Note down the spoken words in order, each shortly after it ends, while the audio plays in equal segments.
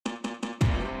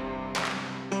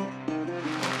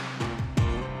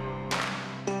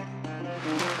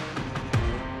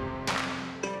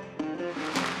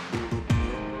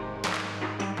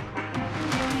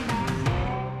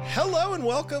and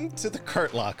welcome to The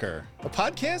Kurt Locker, a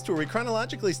podcast where we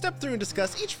chronologically step through and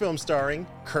discuss each film starring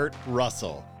Kurt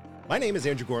Russell. My name is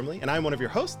Andrew Gormley, and I'm one of your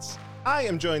hosts. I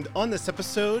am joined on this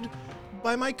episode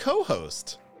by my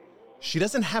co-host. She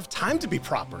doesn't have time to be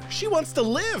proper. She wants to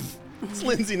live. It's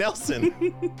Lindsay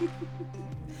Nelson.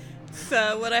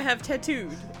 So what I have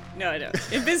tattooed? No, I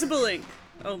don't. Invisible ink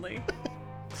only.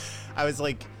 I was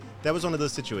like, that was one of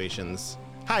those situations.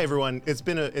 Hi, everyone.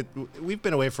 We've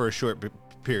been away for a short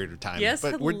period of time. Yes,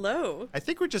 but hello. I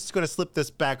think we're just going to slip this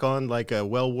back on like a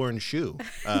well-worn shoe.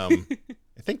 I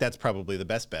think that's probably the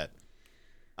best bet.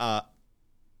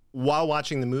 While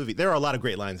watching the movie, there are a lot of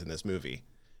great lines in this movie.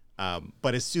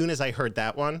 But as soon as I heard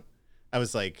that one, I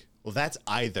was like, well, that's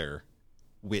either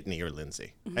Whitney or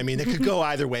Lindsay. I mean, it could go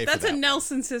either way. That's for that a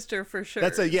Nelson one. Sister for sure.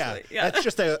 That's That's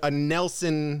just a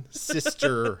Nelson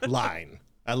sister line.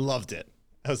 I loved it.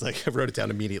 I was like, I wrote it down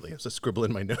immediately. I was just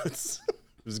scribbling my notes.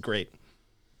 It was great.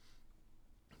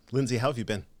 Lindsay, how have you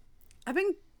been? I've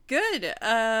been good.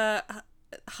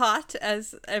 Hot,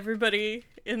 as everybody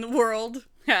in the world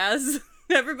has.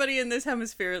 Everybody in this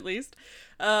hemisphere, at least.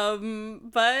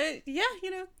 But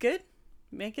yeah, good.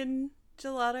 Making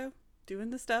gelato,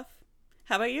 doing the stuff.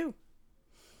 How about you?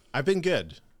 I've been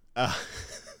good. I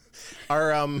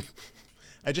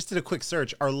just did a quick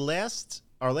search. Our last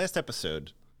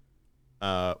episode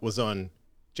was on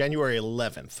January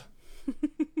 11th,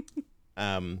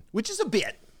 which is a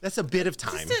bit. That's a bit of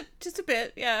time. Just a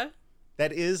bit, yeah.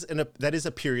 That is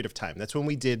a period of time. That's when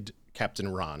we did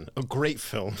Captain Ron, a great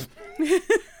film.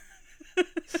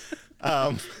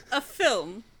 A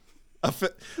film. Of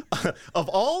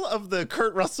all of the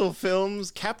Kurt Russell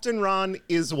films, Captain Ron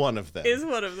is one of them.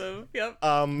 Yep.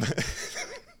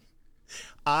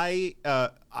 I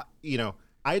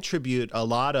attribute a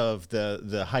lot of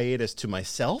the hiatus to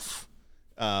myself,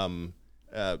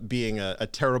 being a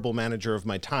terrible manager of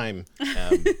my time.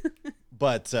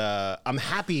 But I'm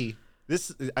happy.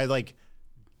 As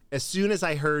soon as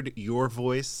I heard your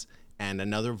voice and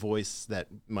another voice that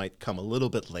might come a little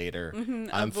bit later,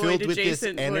 I'm filled with this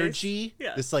energy,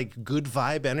 this like good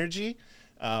vibe energy.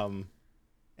 And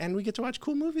we get to watch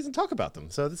cool movies and talk about them.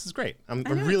 So this is great. I'm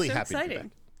really happy to be back.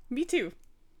 Me too.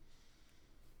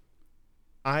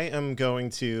 I am going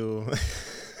to.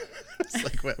 It's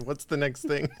like, what's the next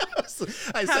thing?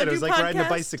 I said it was like riding a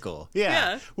bicycle.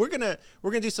 Yeah. We're gonna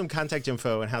do some contact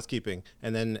info and housekeeping,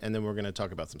 and then we're gonna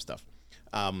talk about some stuff.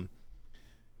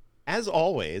 As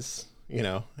always,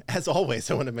 I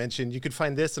want to mention you could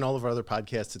find this and all of our other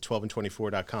podcasts at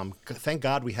 12and24.com. Thank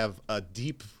God we have a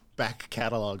deep back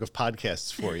catalog of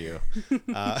podcasts for you.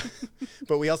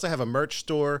 But we also have a merch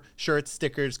store, shirts,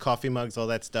 stickers, coffee mugs, all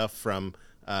that stuff from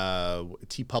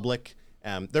TeePublic.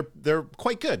 They're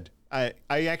quite good. I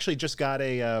actually just got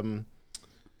a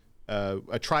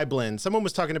tri-blend. Someone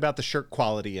was talking about the shirt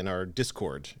quality in our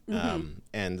Discord,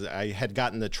 and I had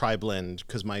gotten the tri-blend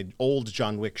because my old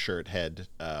John Wick shirt had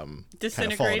kind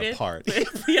of fallen apart.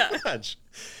 Yeah.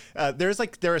 There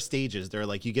are stages. There are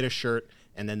like you get a shirt,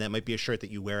 and then that might be a shirt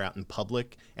that you wear out in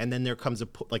public, and then there comes a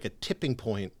tipping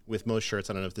point with most shirts.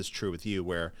 I don't know if this is true with you,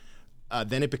 where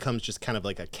then it becomes just kind of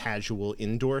like a casual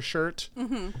indoor shirt,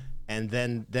 and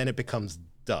then it becomes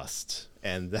dust,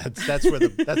 and that's what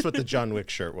the John Wick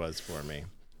shirt was for me.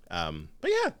 But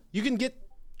yeah, you can get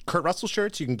Kurt Russell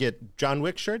shirts, you can get John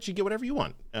Wick shirts, you get whatever you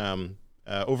want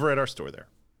over at our store there.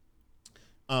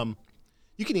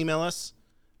 You can email us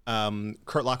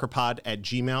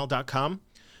kurtlockerpod@gmail.com.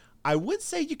 I would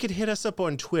say you could hit us up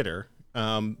on Twitter,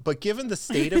 but given the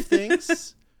state of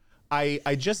things,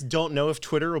 I just don't know if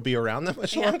Twitter will be around that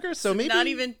much longer. So maybe not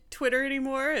even Twitter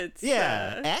anymore. It's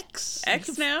X.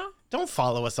 X now. Don't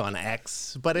follow us on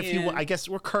X, but if you, I guess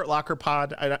we're Kurt Locker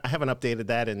Pod. I haven't updated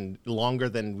that in longer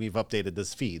than we've updated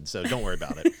this feed, so don't worry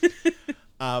about it.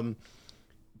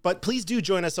 But please do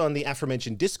join us on the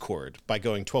aforementioned Discord by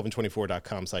going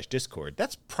 12and24.com/Discord.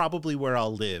 That's probably where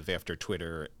I'll live after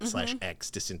Twitter /X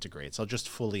disintegrates. I'll just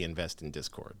fully invest in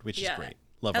Discord, which is great.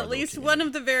 Love At least one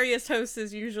of the various hosts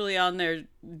is usually on there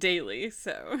daily,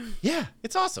 so. Yeah,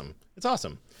 it's awesome. It's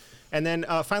awesome. And then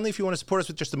finally, if you want to support us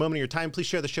with just a moment of your time, please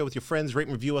share the show with your friends, rate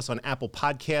and review us on Apple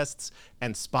Podcasts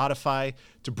and Spotify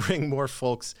to bring more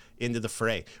folks into the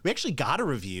fray. We actually got a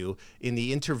review in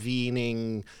the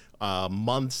intervening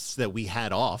months that we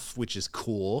had off, which is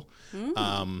cool.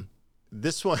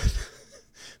 This one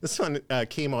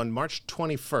came on March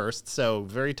 21st, so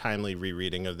very timely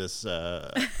rereading of this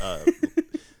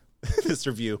this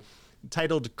review,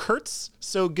 titled "Kurt's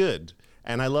So Good."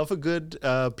 And I love a good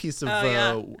piece of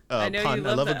pun. I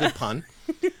love a good pun.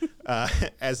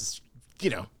 As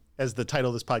the title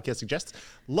of this podcast suggests.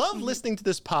 Love listening to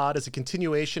this pod as a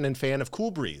continuation and fan of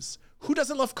Cool Breeze. Who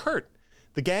doesn't love Kurt?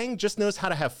 The gang just knows how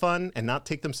to have fun and not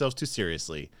take themselves too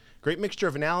seriously. Great mixture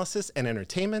of analysis and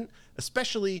entertainment,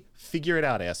 especially Figure It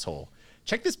Out, Asshole.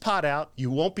 Check this pod out.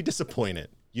 You won't be disappointed.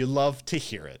 You love to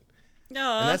hear it.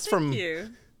 Oh, thank you.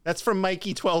 That's from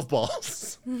Mikey 12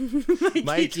 Balls.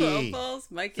 Mikey 12 Balls.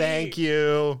 Mikey. Thank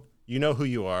you. You know who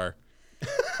you are.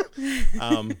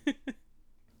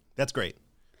 That's great.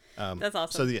 That's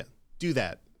awesome. So yeah, do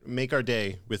that. Make our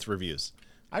day with reviews.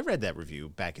 I read that review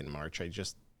back in March. I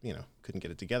just, couldn't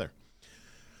get it together.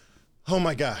 Oh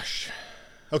my gosh.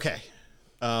 Okay.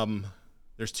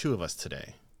 There's two of us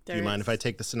today. Do you mind if I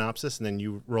take the synopsis and then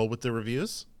you roll with the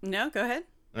reviews? No, go ahead.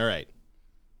 All right.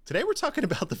 Today we're talking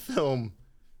about the film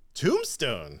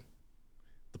Tombstone.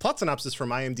 The plot synopsis from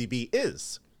IMDb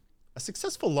is: a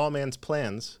successful lawman's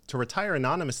plans to retire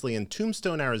anonymously in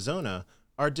Tombstone, Arizona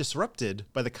are disrupted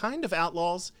by the kind of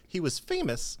outlaws he was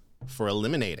famous for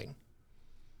eliminating.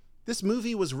 This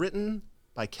movie was written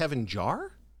by Kevin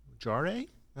Jarre?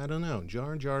 I don't know.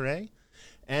 Jarre?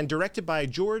 And directed by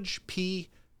George P.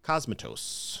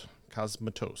 Cosmatos.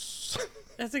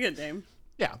 That's a good name.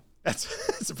 Yeah,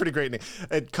 that's a pretty great name.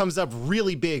 It comes up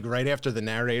really big right after the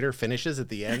narrator finishes at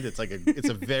the end. It's like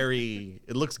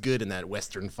it looks good in that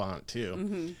Western font too.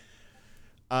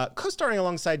 Mm-hmm. Co-starring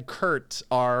alongside Kurt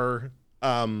are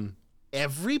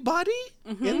everybody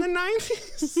in the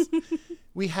 90s.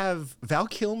 We have Val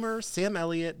Kilmer, Sam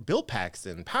Elliott, Bill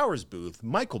Paxton, Powers Booth,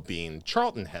 Michael Biehn,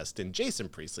 Charlton Heston, Jason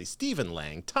Priestley, Stephen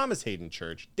Lang, Thomas Hayden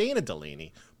Church, Dana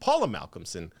Delaney, Paula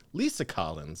Malcolmson, Lisa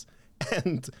Collins,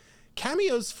 and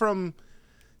cameos from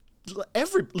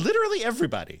literally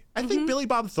everybody. I think Billy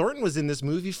Bob Thornton was in this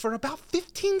movie for about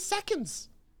 15 seconds.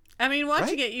 I mean,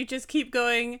 watching it, you just keep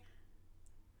going,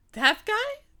 that guy?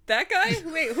 That guy?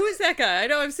 Wait, who is that guy? I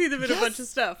know I've seen them in a bunch of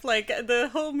stuff. Like, the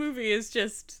whole movie is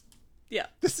just... Yeah.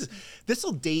 This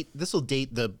will date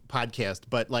the podcast,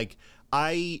 but like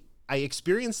I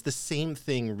experienced the same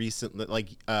thing recently. Like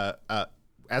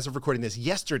as of recording this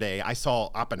yesterday, I saw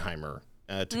Oppenheimer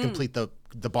to complete the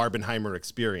Barbenheimer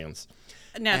experience.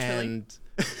 Naturally.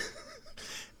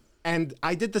 And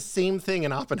I did the same thing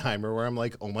in Oppenheimer where I'm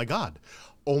like, oh my god,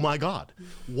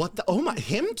 what the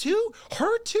him too,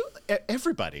 her too,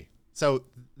 everybody. So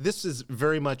this is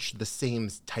very much the same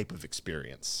type of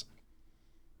experience.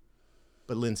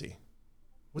 But Lindsay,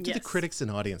 what do the critics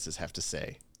and audiences have to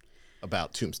say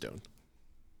about Tombstone?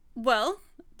 Well,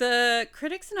 the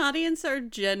critics and audience are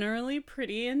generally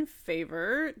pretty in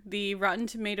favor. The Rotten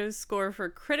Tomatoes score for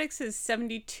critics is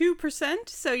 72%,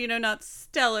 so, not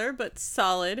stellar, but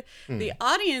solid. The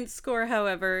audience score,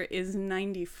 however, is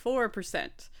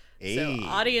 94%. Hey. So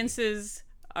audiences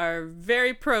are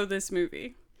very pro this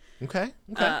movie. Okay.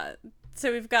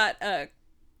 So we've got a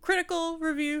critical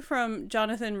review from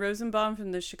Jonathan Rosenbaum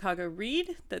from the Chicago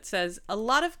Read that says, a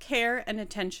lot of care and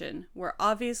attention were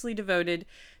obviously devoted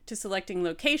to selecting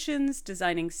locations,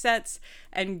 designing sets,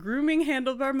 and grooming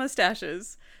handlebar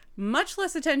mustaches. Much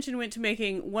less attention went to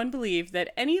making one believe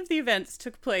that any of the events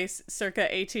took place circa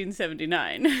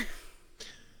 1879.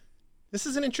 This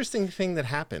is an interesting thing that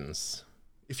happens.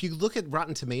 If you look at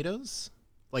Rotten Tomatoes,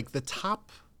 like the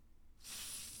top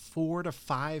 4 to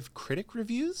 5 critic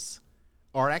reviews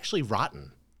are actually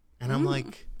rotten. And I'm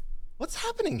like, what's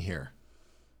happening here?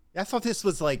 I thought this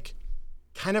was like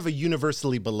kind of a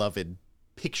universally beloved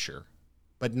picture,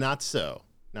 but not so.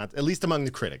 Not at least among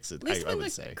the critics, I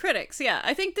would say. Critics, yeah.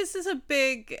 I think this is a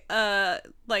big,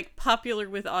 popular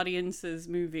with audiences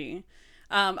movie.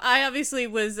 I obviously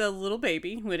was a little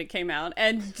baby when it came out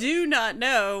and do not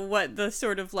know what the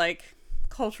sort of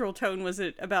cultural tone was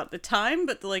it about the time,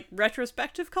 but the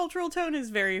retrospective cultural tone is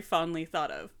very fondly thought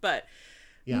of. But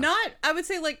not, I would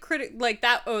say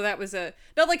that was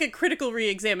not like a critical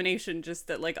re-examination, just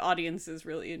that audiences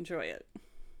really enjoy it.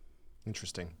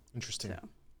 Interesting. So,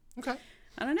 Okay.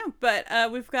 I don't know, but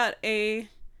we've got a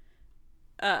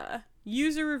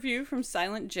user review from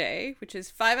Silent J, which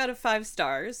is 5 out of 5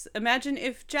 stars. Imagine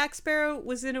if Jack Sparrow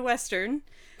was in a Western.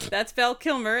 That's Val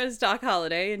Kilmer as Doc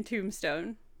Holliday in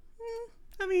Tombstone.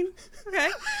 I mean, okay.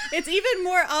 It's even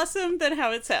more awesome than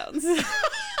how it sounds.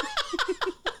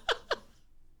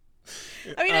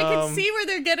 I mean, I can see where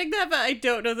they're getting that, but I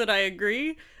don't know that I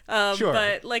agree. Sure.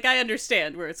 But I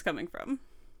understand where it's coming from.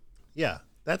 Yeah,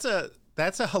 that's a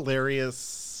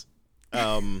hilarious.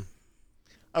 I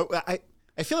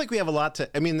feel like we have a lot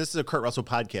to. I mean, this is a Kurt Russell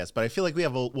podcast, but I feel like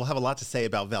we'll have a lot to say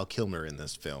about Val Kilmer in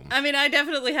this film. I mean, I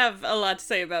definitely have a lot to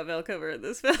say about Val Kilmer in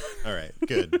this film. All right,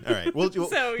 good. All right, we'll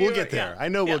get there. I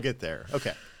know we'll get there.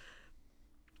 Okay.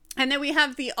 And then we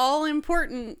have the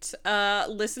all-important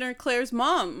listener Claire's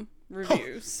mom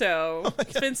review. So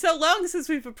it's been so long since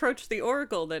we've approached the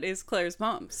oracle that is Claire's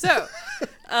mom. So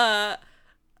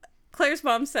Claire's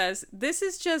mom says, "This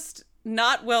is just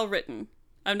not well written.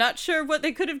 I'm not sure what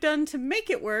they could have done to make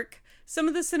it work. Some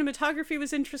of the cinematography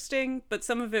was interesting, but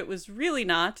some of it was really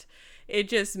not. It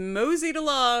just moseyed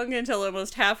along until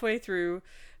almost halfway through.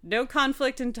 No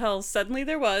conflict until suddenly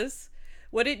there was.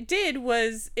 What it did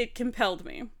was it compelled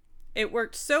me. It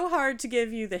worked so hard to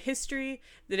give you the history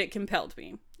that it compelled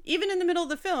me, even in the middle of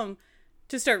the film,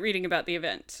 to start reading about the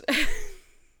event."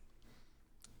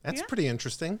 That's pretty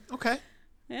interesting. Okay.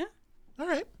 Yeah. All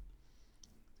right.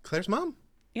 Claire's mom.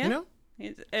 Yeah. You know?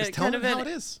 Just tell them how it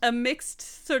is. A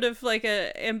mixed, sort of like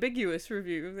a ambiguous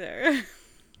review there.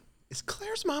 Is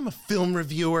Claire's mom a film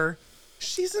reviewer?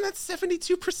 She's in at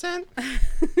 72%.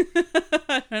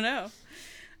 I don't know.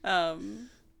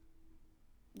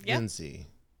 Yeah. Lindsay.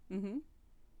 Mm-hmm.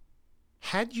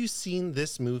 Had you seen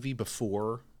this movie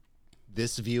before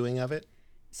this viewing of it?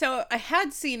 So I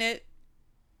had seen it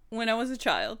when I was a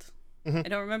child. Mm-hmm. I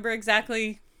don't remember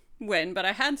exactly when, but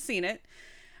I had seen it.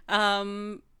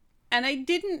 And I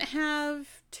didn't have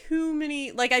too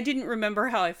many, like, I didn't remember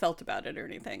how I felt about it or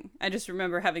anything. I just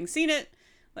remember having seen it.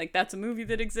 Like, that's a movie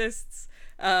that exists.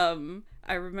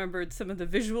 I remembered some of the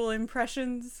visual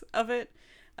impressions of it.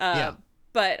 Yeah.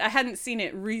 But I hadn't seen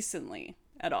it recently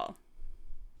at all.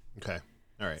 Okay.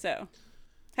 All right. So,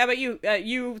 how about you?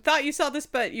 You thought you saw this,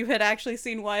 but you had actually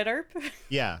seen Wyatt Earp?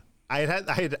 Yeah. I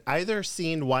had either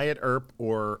seen Wyatt Earp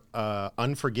or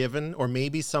Unforgiven, or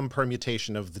maybe some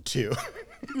permutation of the two.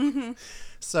 Mm-hmm.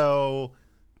 So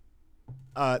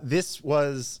this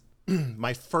was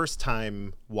my first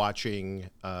time watching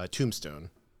Tombstone.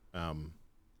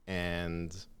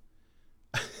 And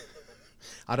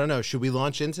I don't know. Should we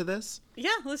launch into this? Yeah,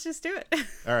 let's just do it.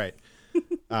 All right.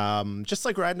 Just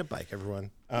like riding a bike,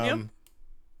 everyone. Yep.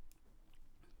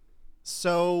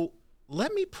 So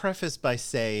let me preface by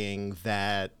saying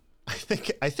that I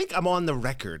think I'm on the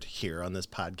record here on this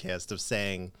podcast of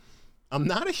saying I'm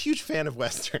not a huge fan of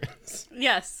Westerns.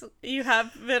 Yes, you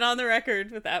have been on the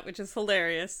record with that, which is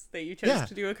hilarious that you chose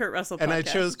to do a Kurt Russell podcast. And I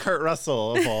chose Kurt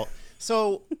Russell of all.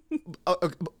 So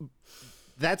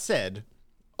that said,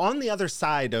 on the other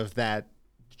side of that,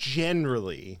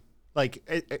 generally, like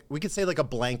we could say like a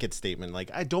blanket statement,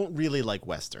 like I don't really like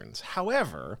Westerns.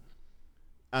 However,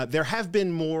 there have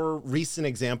been more recent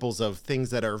examples of things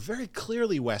that are very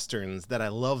clearly Westerns that I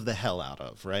love the hell out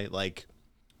of, right? Like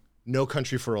No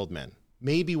Country for Old Men.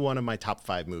 Maybe one of my top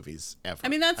 5 movies ever. I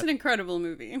mean, that's an incredible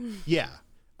movie. Yeah.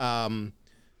 On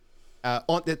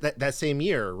that same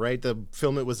year, right? The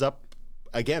film it was up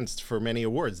against for many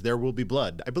awards, There Will Be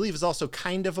Blood, I believe is also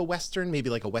kind of a Western, maybe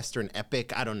like a Western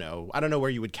epic. I don't know where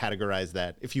you would categorize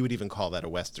that, if you would even call that a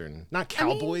Western. Not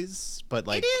cowboys, but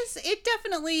like... It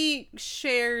definitely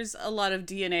shares a lot of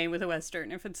DNA with a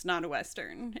Western, if it's not a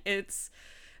Western. It's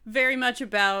very much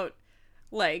about,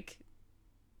 like,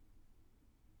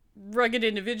 rugged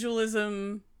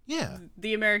individualism,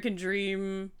 the American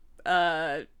dream,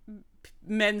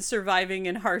 men surviving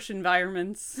in harsh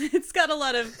environments. It's got a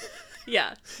lot of...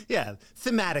 Yeah,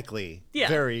 thematically,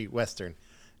 very Western.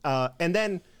 And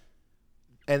then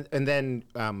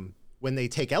when they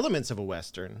take elements of a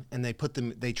Western and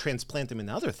they transplant them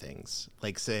into other things,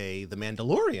 like say The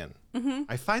Mandalorian,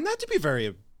 I find that to be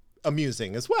very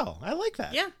amusing as well. I like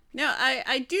that. Yeah. No,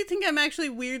 I do think I'm actually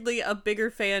weirdly a bigger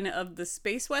fan of the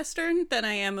space Western than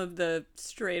I am of the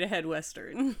straight ahead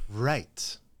Western.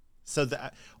 Right. So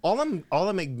all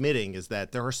I'm admitting is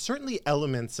that there are certainly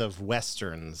elements of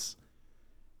Westerns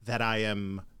that I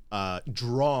am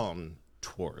drawn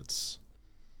towards.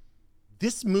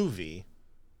 This movie,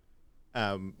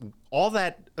 all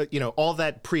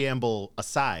that preamble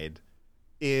aside,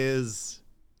 is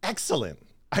excellent.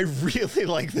 I really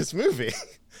like this movie.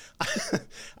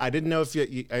 I didn't know if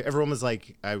everyone was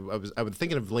like, I was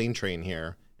thinking of Lane Train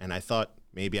here, and I thought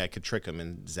maybe I could trick him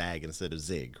and zag instead of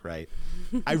zig, right?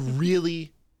 I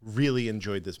really, really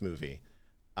enjoyed this movie.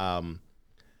 And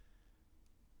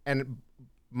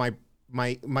my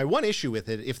one issue with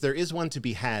it, if there is one to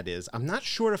be had, is I'm not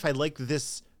sure if I like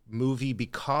this movie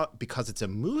because it's a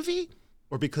movie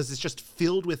or because it's just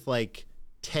filled with like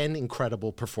 10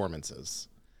 incredible performances.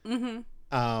 Mm-hmm.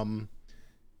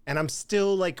 And I'm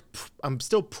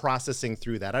still processing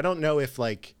through that. I don't know if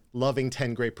like loving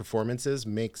 10 great performances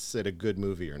makes it a good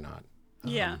movie or not.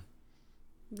 Yeah.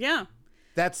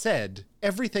 That said,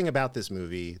 everything about this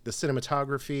movie, the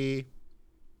cinematography,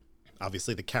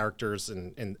 obviously the characters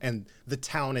and the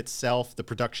town itself, the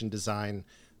production design,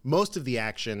 most of the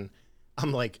action,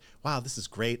 I'm like, wow, this is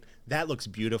great. That looks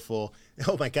beautiful.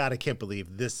 Oh my God, I can't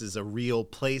believe this is a real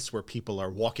place where people are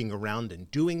walking around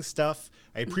and doing stuff.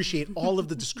 I appreciate all of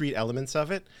the discrete elements of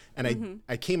it. And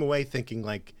I came away thinking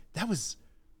like, that was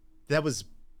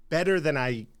better than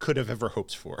I could have ever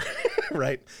hoped for,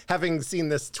 right? Having seen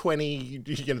this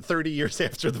 30 years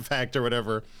after the fact or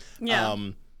whatever. Yeah.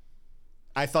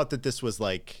 I thought that this was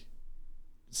like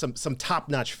some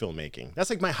top-notch filmmaking. That's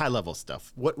like my high-level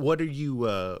stuff. What are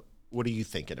you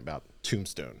thinking about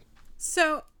Tombstone?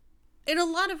 So, in a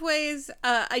lot of ways,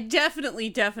 I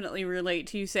definitely relate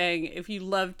to you saying if you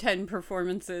love 10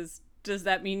 performances, does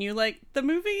that mean you like the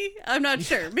movie? I'm not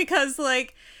sure, because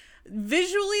like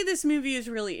visually this movie is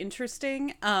really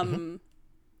interesting.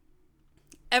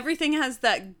 Everything has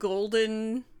that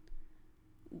golden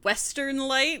Western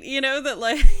light, that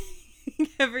like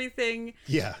everything.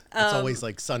 Yeah, it's always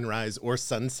like sunrise or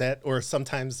sunset or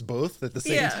sometimes both at the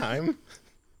same time.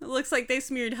 It looks like they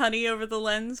smeared honey over the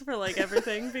lens for like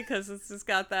everything because it's just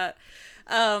got that.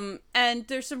 And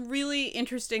there's some really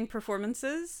interesting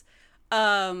performances.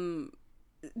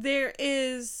 There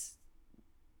is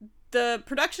the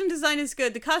production design is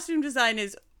good. The costume design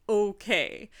is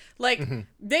okay. Like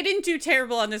they didn't do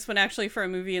terrible on this one actually for a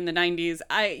movie in the 90s.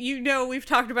 We've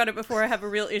talked about it before. I have a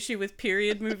real issue with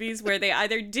period movies where they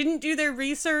either didn't do their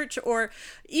research or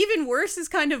even worse is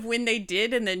kind of when they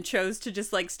did and then chose to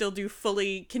just like still do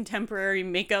fully contemporary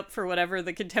makeup for whatever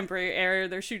the contemporary era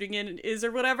they're shooting in is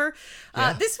or whatever.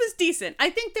 This was decent.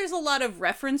 I think there's a lot of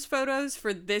reference photos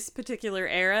for this particular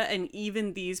era and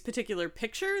even these particular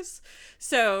pictures.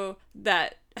 So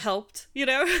that helped,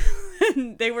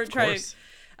 they were trying.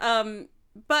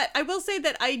 But I will say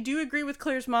that I do agree with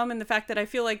Claire's mom in the fact that I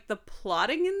feel like the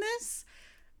plotting in this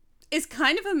is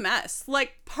kind of a mess.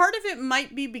 Like part of it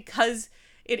might be because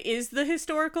it is the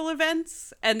historical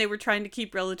events and they were trying to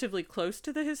keep relatively close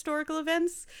to the historical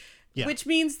events, which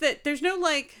means that there's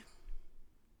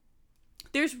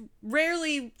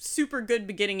rarely super good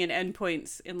beginning and end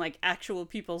points in like actual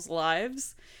people's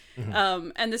lives.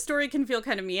 And the story can feel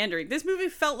kind of meandering. This movie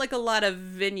felt like a lot of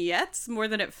vignettes more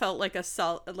than it felt like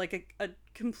a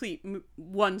complete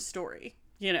one story,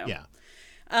 Yeah.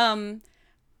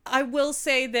 I will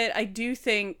say that I do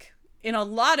think in a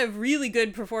lot of really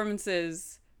good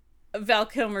performances, Val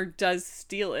Kilmer does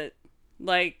steal it.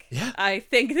 Like, I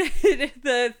think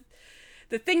that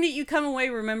the thing that you come away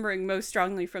remembering most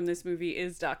strongly from this movie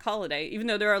is Doc Holliday, even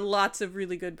though there are lots of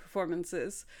really good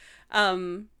performances.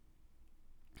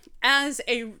 As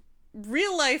a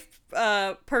real life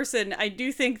person, I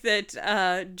do think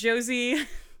that Josie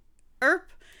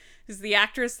Earp, who's the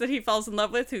actress that he falls in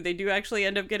love with, who they do actually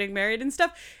end up getting married and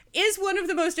stuff, is one of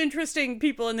the most interesting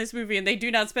people in this movie, and they do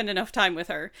not spend enough time with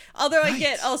her. Although I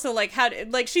get also like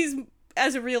she's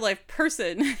as a real life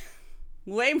person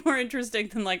way more interesting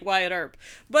than like Wyatt Earp,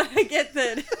 but I get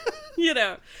that,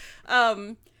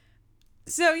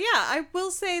 So yeah, I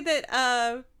will say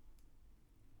that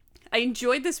I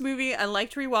enjoyed this movie. I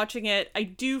liked rewatching it. I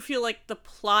do feel like the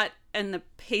plot and the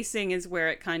pacing is where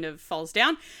it kind of falls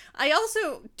down. I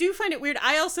also do find it weird.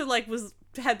 I also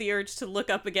had the urge to look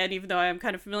up again, even though I am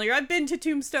kind of familiar. I've been to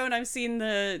Tombstone. I've seen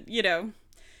the,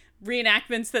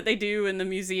 reenactments that they do in the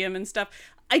museum and stuff.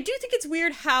 I do think it's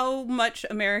weird how much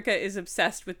America is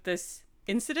obsessed with this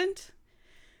incident.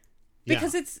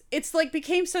 Because it's like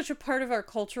became such a part of our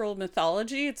cultural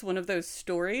mythology. It's one of those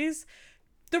stories.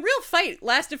 The real fight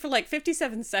lasted for like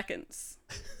 57 seconds.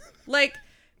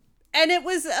 And it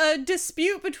was a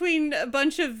dispute between a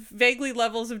bunch of vaguely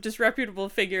levels of disreputable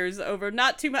figures over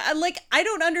not too much. I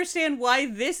don't understand why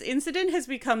this incident has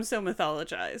become so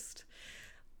mythologized.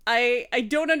 I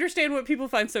don't understand what people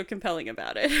find so compelling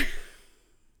about it.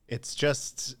 It's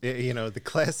just, the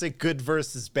classic good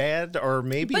versus bad, or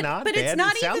maybe not but bad. It's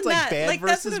not it sounds even like that. Bad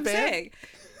versus that's what I'm bad. saying.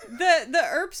 The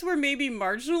Earps were maybe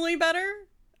marginally better.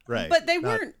 Right. But they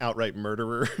not weren't outright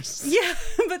murderers. Yeah,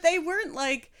 but they weren't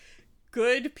like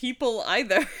good people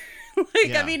either.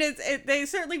 I mean, they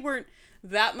certainly weren't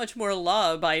that much more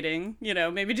law abiding,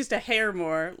 maybe just a hair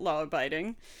more law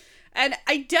abiding. And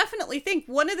I definitely think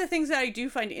one of the things that I do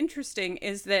find interesting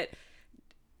is that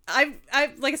I've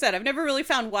like I said, I've never really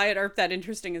found Wyatt Earp that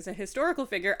interesting as a historical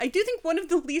figure. I do think one of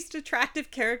the least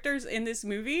attractive characters in this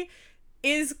movie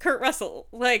is Kurt Russell.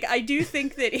 I do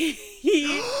think that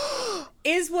he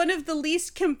is one of the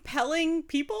least compelling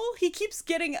people. He keeps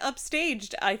getting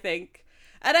upstaged, I think.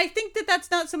 And I think that that's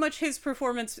not so much his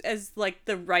performance as,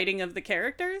 the writing of the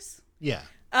characters. Yeah.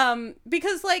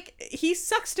 Because, he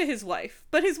sucks to his wife.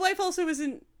 But his wife also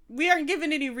isn't... We aren't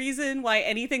given any reason why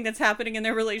anything that's happening in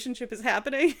their relationship is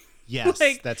happening. Yes,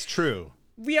 that's true.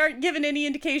 we aren't given any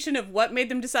indication of what made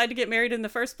them decide to get married in the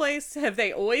first place. Have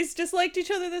they always disliked each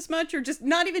other this much, or just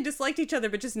not even disliked each other,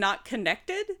 but just not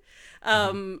connected?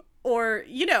 Or,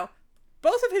 you know,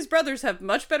 both of his brothers have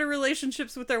much better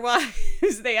relationships with their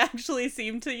wives. They actually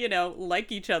seem to, you know,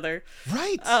 like each other.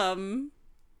 Right.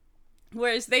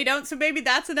 Whereas they don't. So maybe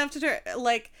that's enough to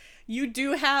like, you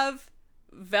do have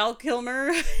Val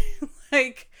Kilmer,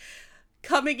 like,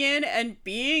 coming in and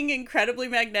being incredibly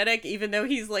magnetic, even though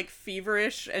he's like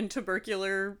feverish and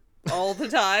tubercular all the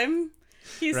time.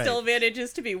 He still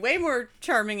manages to be way more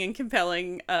charming and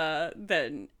compelling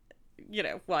than, you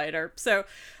know, Wyatt Earp. So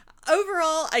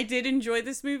overall, I did enjoy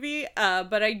this movie,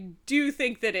 but I do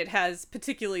think that it has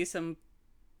particularly some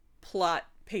plot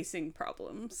pacing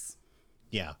problems.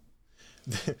 Yeah.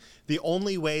 The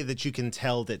only way that you can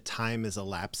tell that time is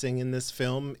elapsing in this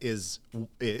film is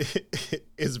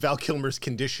Val Kilmer's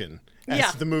condition.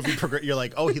 As the movie progresses, you're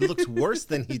like, oh, he looks worse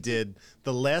than he did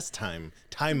the last time.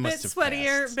 Time must have passed. A bit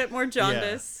sweatier, a bit more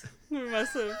jaundice. Yeah.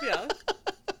 Must have,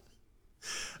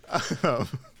 yeah.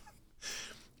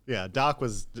 Yeah, Doc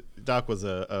was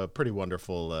a pretty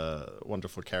wonderful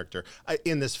character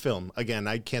in this film. Again,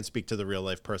 I can't speak to the real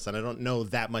life person. I don't know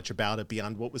that much about it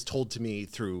beyond what was told to me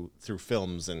through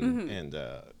films and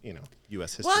you know,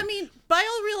 U.S. history. Well, I mean, by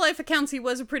all real life accounts, he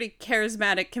was a pretty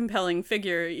charismatic, compelling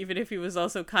figure, even if he was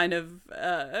also kind of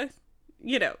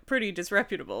you know, pretty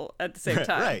disreputable at the same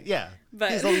time. Right? Yeah,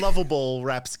 but he's a lovable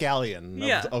rapscallion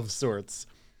of sorts.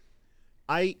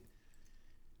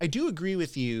 I do agree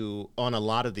with you on a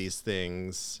lot of these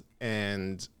things,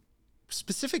 and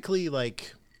specifically,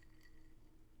 like,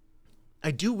 I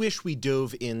do wish we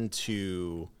dove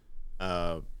into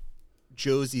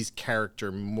Josie's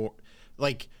character more.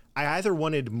 Like, I either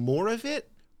wanted more of it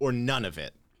or none of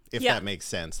it, if that makes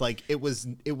sense. Like,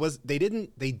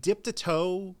 they dipped a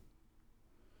toe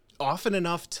often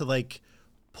enough to, like,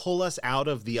 pull us out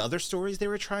of the other stories they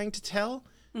were trying to tell,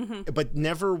 but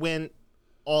never went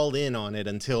all in on it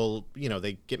until, you know,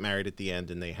 they get married at the end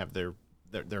and they have their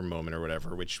moment or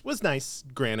whatever, which was nice.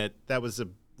 Granted, that was a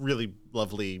really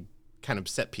lovely kind of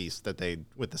set piece that they,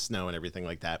 with the snow and everything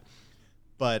like that.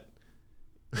 But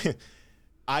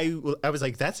I was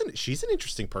like, she's an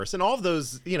interesting person. All of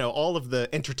those, you know, all of the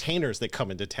entertainers that come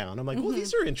into town, I'm like, well,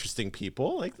 these are interesting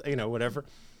people, like, you know, whatever.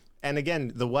 And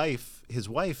again, his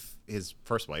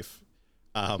first wife,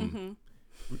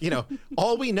 you know,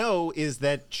 all we know is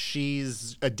that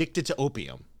she's addicted to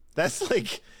opium. That's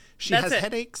like, she has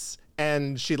headaches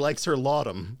and she likes her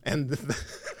laudanum. And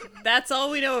that's all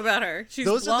we know about her. She's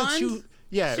blonde. Are the two.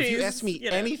 Yeah, if you ask me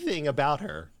anything about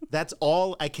her, that's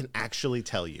all I can actually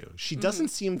tell you. She doesn't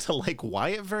seem to like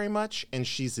Wyatt very much, and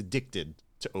she's addicted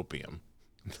to opium.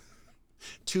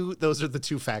 Those are the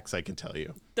two facts I can tell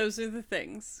you. Those are the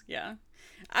things, yeah.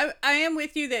 I am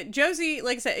with you that Josie,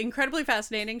 like I said, incredibly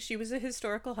fascinating. She was a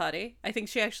historical hottie. I think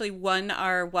she actually won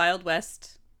our Wild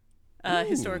West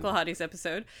historical hotties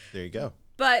episode. There you go.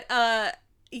 But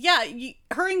yeah,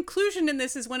 her inclusion in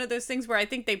this is one of those things where I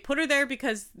think they put her there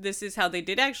because this is how they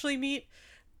did actually meet.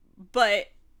 But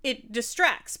it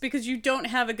distracts because you don't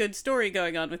have a good story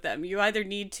going on with them. You either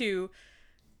need to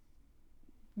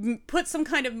put some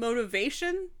kind of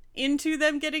motivation into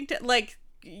them getting to, like,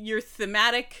 your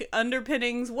thematic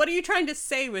underpinnings. What are you trying to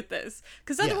say with this?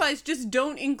 Because otherwise, just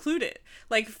don't include it.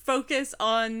 Like, focus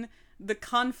on the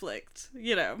conflict,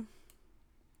 you know?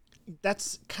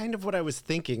 That's kind of what I was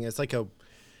thinking. It's like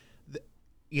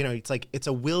it's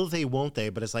a will they, won't they?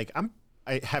 But it's like,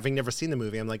 having never seen the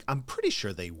movie, I'm like, I'm pretty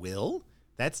sure they will.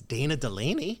 That's Dana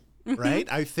Delaney, right?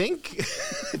 I think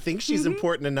she's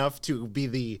important enough to be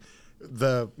the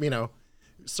you know,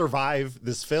 survive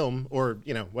this film, or,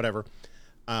 you know, whatever.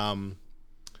 But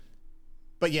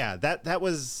yeah, that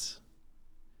was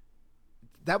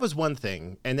one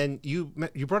thing. And then you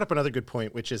brought up another good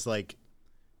point, which is like,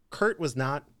 Kurt was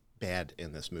not bad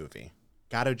in this movie.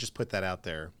 Gotta just put that out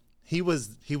there. He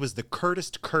was the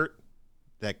curtest Kurt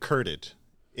that Kurted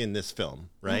in this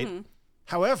film, right?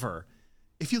 However,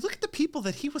 if you look at the people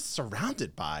that he was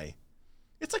surrounded by,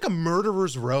 it's like a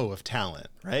murderer's row of talent,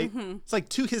 right? It's like,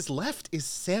 to his left is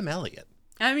Sam Elliott.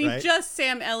 I mean, just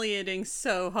Sam Ellioting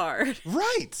so hard.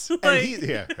 Right. Like...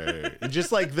 And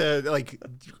just like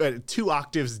 2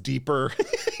 octaves deeper.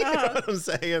 You know what I'm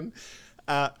saying?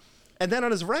 And then on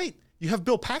his right, you have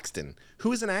Bill Paxton,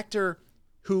 who is an actor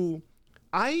who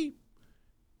I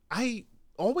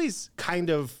always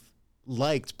kind of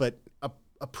liked, but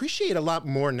appreciate a lot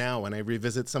more now when I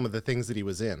revisit some of the things that he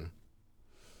was in.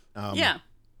 Yeah.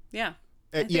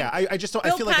 I just don't.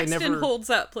 Bill I feel like Paxton I never holds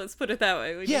up. Let's put it that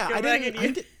way.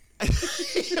 I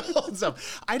He holds up.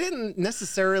 I didn't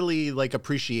necessarily like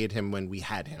appreciate him when we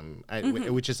had him,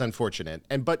 which is unfortunate.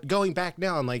 But going back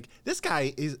now, I'm like, this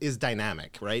guy is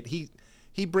dynamic, right?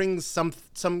 He brings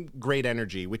some great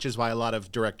energy, which is why a lot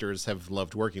of directors have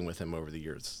loved working with him over the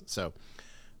years. So,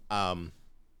 and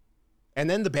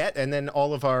then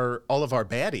all of our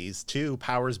baddies too,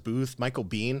 Powers, Booth, Michael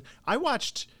Biehn. I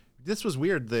watched. This was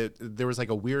weird. There was like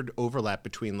a weird overlap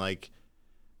between like,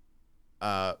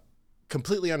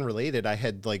 completely unrelated. I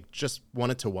had like just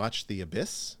wanted to watch The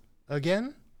Abyss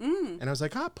again, and I was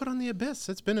like, put on The Abyss.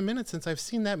 It's been a minute since I've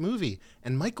seen that movie.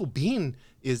 And Michael Biehn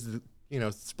is,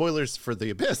 spoilers for The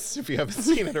Abyss if you haven't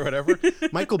seen it or whatever.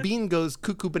 Michael Biehn goes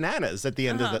cuckoo bananas at the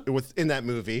end of in that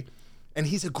movie, and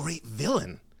he's a great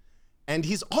villain, and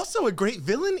he's also a great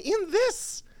villain in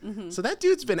this. So that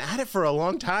dude's been at it for a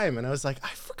long time, and I was like, I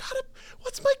forgot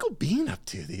what's Michael Biehn up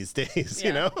to these days,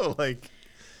 like.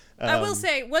 I will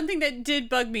say, one thing that did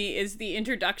bug me is the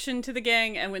introduction to the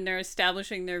gang and when they're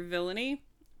establishing their villainy.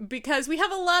 Because we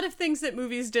have a lot of things that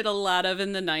movies did a lot of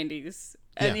in the 90s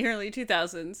and the early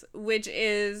 2000s, which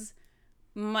is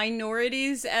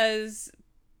minorities as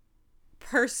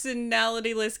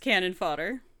personality-less cannon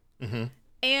fodder.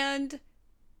 And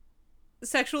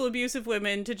sexual abuse of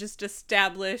women to just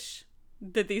establish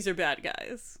that these are bad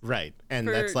guys. Right. And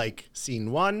that's like scene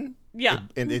one. Yeah.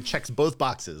 And it checks both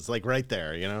boxes, like right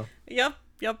there,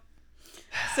 Yep.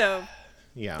 So,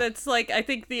 yeah. That's like, I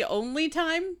think the only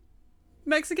time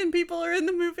Mexican people are in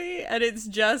the movie, and it's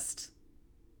just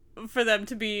for them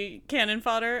to be cannon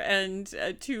fodder and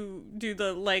to do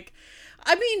the, like,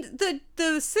 I mean, the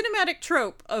cinematic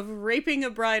trope of raping a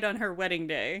bride on her wedding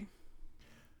day.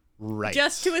 Right.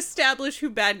 Just to establish who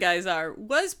bad guys are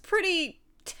was pretty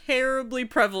terribly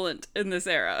prevalent in this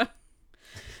era.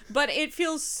 But it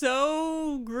feels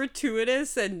so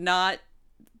gratuitous and not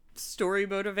story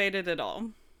motivated at all.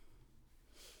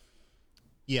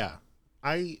 Yeah.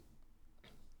 I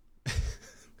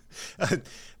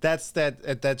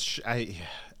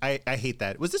hate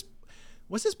that. Was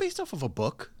this based off of a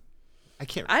book? I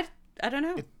can't. I don't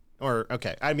know.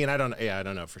 Okay. I mean, I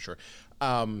don't know for sure.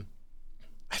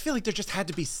 I feel like there just had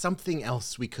to be something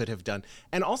else we could have done.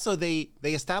 And also they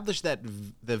established that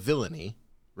the villainy,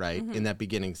 right, in that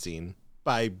beginning scene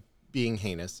by being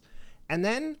heinous. And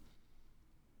then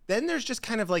there's just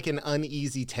kind of like an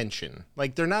uneasy tension.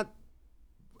 Like they're not,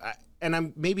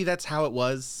 and maybe that's how it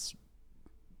was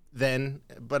then,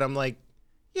 but I'm like,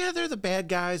 yeah, they're the bad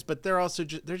guys, but they're also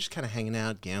they're just kind of hanging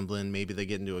out, gambling. Maybe they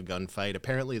get into a gunfight.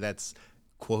 Apparently that's,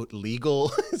 quote,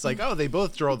 legal. It's like, oh, they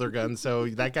both draw their guns, so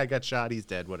that guy got shot, he's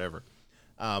dead, whatever.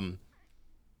 I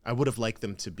would have liked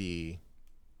them to be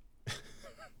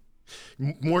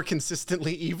more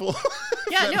consistently evil.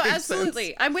 Yeah, no, absolutely.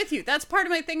 Sense. I'm with you. That's part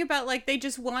of my thing about, like, they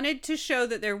just wanted to show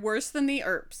that they're worse than the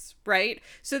Earps, right?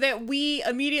 So that we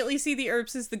immediately see the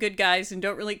Earps as the good guys and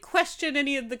don't really question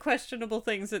any of the questionable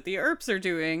things that the Earps are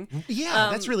doing. Yeah,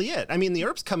 that's really it. I mean, the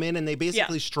Earps come in and they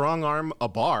basically strong arm a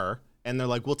bar, and they're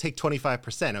like, we'll take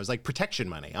 25%. I was like, protection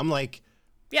money. I'm like,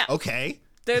 yeah, okay.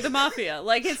 They're the mafia.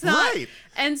 Like, it's not. Right.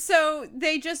 And so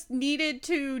they just needed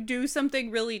to do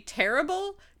something really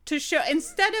terrible to show,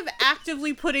 instead of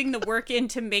actively putting the work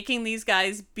into making these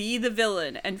guys be the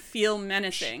villain and feel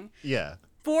menacing. Yeah.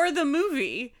 For the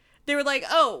movie, they were like,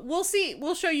 oh,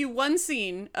 we'll show you one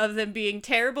scene of them being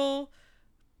terrible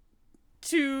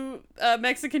to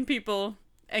Mexican people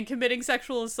and committing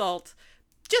sexual assault.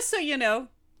 Just so you know,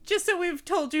 just so we've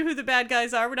told you who the bad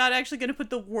guys are, we're not actually going to put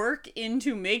the work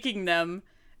into making them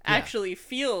actually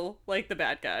feel like the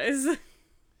bad guys.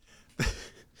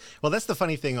 Well, that's the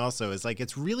funny thing also is, like,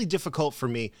 it's really difficult for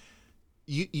me.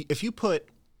 If you put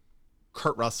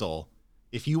Kurt Russell,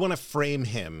 if you want to frame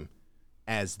him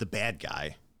as the bad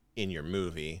guy in your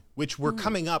movie, which we're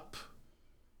coming up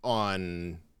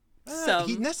on,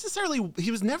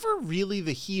 he was never really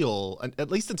the heel,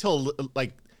 at least until,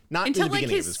 like, not until, in the like,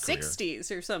 beginning his of his career.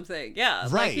 60s or something. Yeah.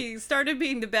 Right. Like, he started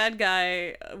being the bad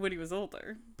guy when he was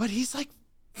older. But he's, like,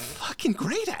 fucking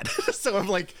great at it. So I'm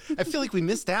like, I feel like we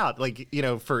missed out, like,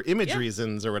 for image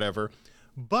reasons or whatever.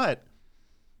 But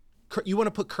you want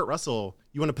to put Kurt Russell,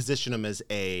 you want to position him as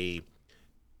a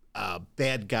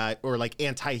bad guy or like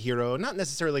anti-hero, not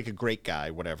necessarily like a great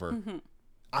guy, whatever.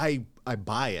 I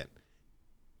buy it.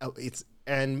 Oh,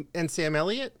 and Sam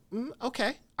Elliott,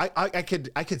 okay. I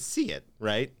could see it,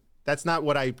 right? That's not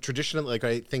what I traditionally like.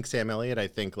 I think Sam Elliott, I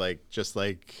think like just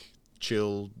like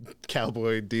chill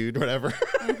cowboy dude, whatever.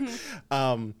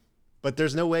 But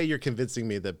there's no way you're convincing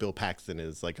me that Bill Paxton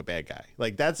is like a bad guy.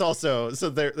 Like that's also,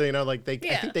 so they're, I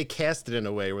think they cast it in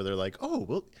a way where they're like, oh,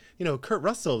 well, Kurt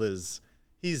Russell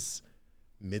he's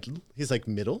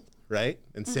middle, right?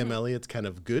 And Sam Elliott's kind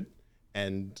of good.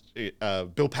 And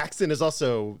Bill Paxton is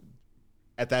also,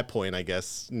 at that point, I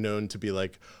guess, known to be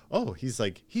like, oh, he's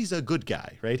a good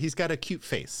guy, right? He's got a cute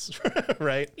face,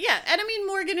 right? Yeah, and I mean,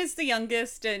 Morgan is the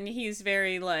youngest, and he's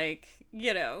very, like,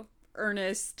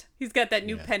 earnest. He's got that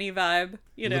new Penny vibe,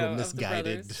 a little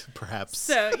misguided, perhaps.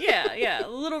 So, yeah, a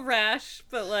little rash,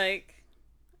 but, like,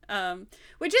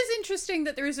 which is interesting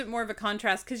that there isn't more of a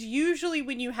contrast, because usually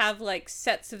when you have, like,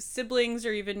 sets of siblings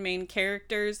or even main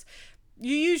characters,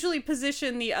 you usually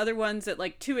position the other ones at,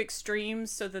 like, two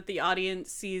extremes so that the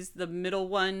audience sees the middle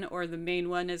one or the main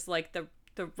one as, like, the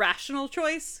rational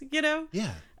choice,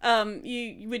 Yeah.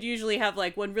 You would usually have,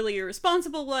 like, one really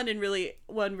irresponsible one and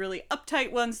one really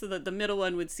uptight one, so that the middle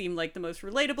one would seem like the most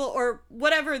relatable, or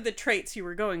whatever the traits you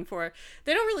were going for.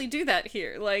 They don't really do that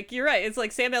here. Like, you're right. It's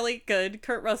like Sam Elliott, good.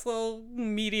 Kurt Russell,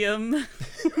 medium.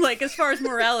 Like, as far as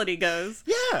morality goes.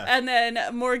 Yeah. And then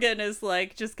Morgan is,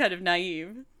 like, just kind of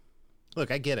naive. Look,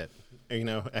 I get it.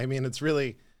 I mean, it's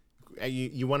really,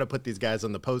 you want to put these guys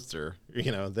on the poster,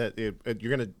 that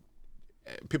you're going to,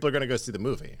 people are going to go see the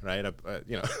movie, right?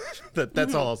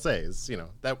 That's all I'll say is,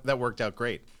 that worked out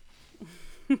great.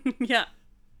 Yeah.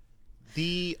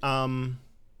 I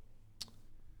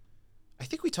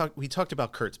think we talked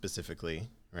about Kurt specifically,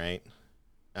 right?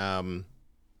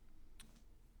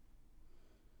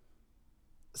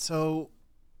 So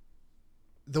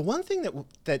the one thing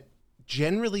that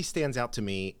generally stands out to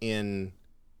me in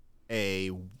a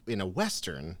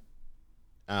Western,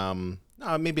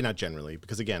 maybe not generally,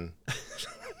 because again,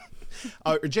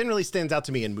 generally stands out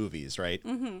to me in movies, right?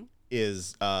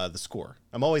 Is the score.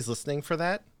 I'm always listening for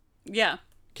that. Yeah.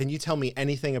 Can you tell me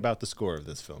anything about the score of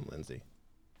this film, Lindsay?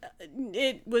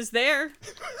 It was there.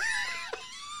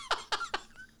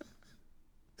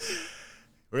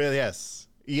 Really?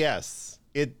 Yes.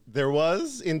 There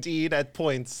was indeed at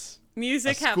points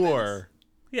Music a score. Happens.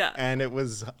 Yeah. And it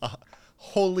was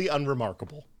wholly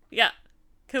unremarkable. Yeah.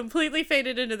 Completely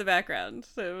faded into the background.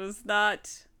 So it was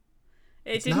not...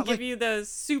 It didn't give you those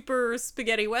super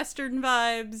spaghetti Western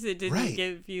vibes. It didn't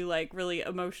give you, like, really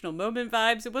emotional moment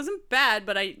vibes. It wasn't bad,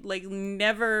 but I, like,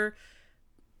 never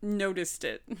noticed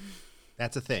it.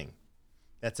 That's a thing.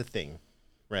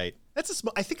 Right? I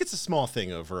think it's a small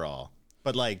thing overall.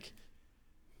 But, like...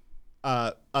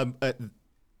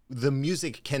 the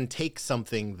music can take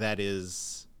something that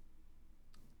is,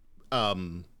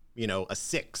 a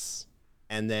 6,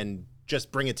 and then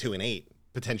just bring it to an 8,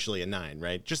 potentially a 9,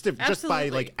 right? Just by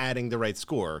like adding the right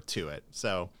score to it.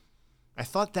 So, I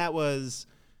thought that was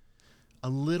a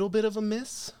little bit of a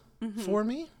miss for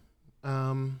me.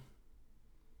 But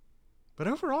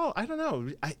overall, I don't know.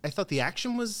 I thought the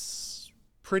action was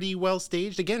pretty well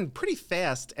staged. Again, pretty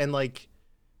fast, and like,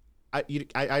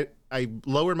 I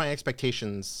lowered my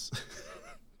expectations.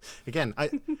 Again, I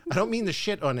don't mean to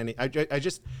shit on any. I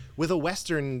just, with a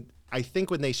Western, I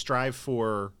think when they strive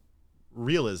for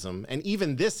realism, and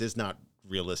even this is not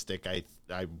realistic, I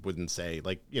wouldn't say.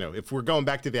 Like, if we're going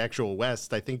back to the actual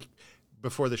West, I think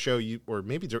before the show, you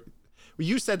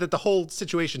said that the whole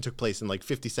situation took place in like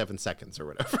 57 seconds or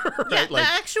whatever. Right? Yeah, like,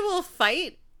 the actual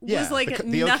fight was like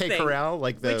the nothing. OK Corral,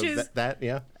 like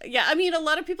yeah. Yeah, I mean, a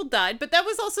lot of people died, but that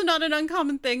was also not an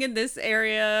uncommon thing in this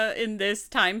area, in this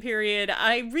time period.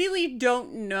 I really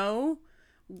don't know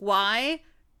why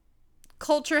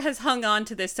culture has hung on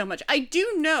to this so much. I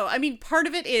do know, I mean, part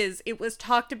of it is it was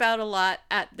talked about a lot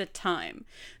at the time.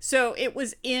 So it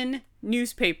was in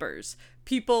newspapers.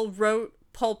 People wrote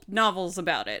pulp novels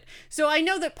about it. So I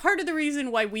know that part of the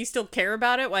reason why we still care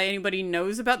about it, why anybody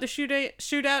knows about the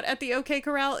shootout at the OK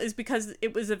Corral, is because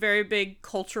it was a very big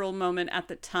cultural moment at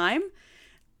the time.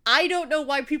 I don't know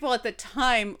why people at the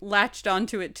time latched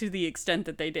onto it to the extent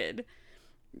that they did.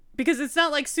 Because it's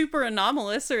not like super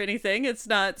anomalous or anything. It's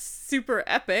not super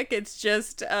epic. It's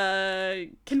just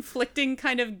conflicting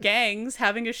kind of gangs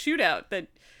having a shootout that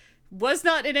was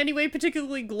not in any way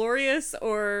particularly glorious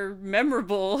or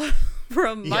memorable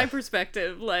from my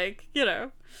perspective. Like,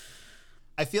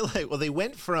 I feel like, well, they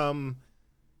went from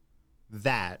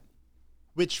that,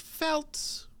 which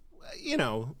felt,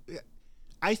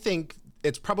 I think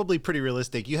it's probably pretty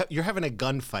realistic. You're having a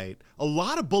gunfight. A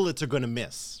lot of bullets are going to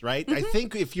miss, right? I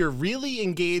think if you're really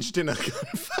engaged in a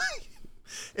gunfight,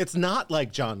 it's not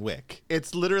like John Wick.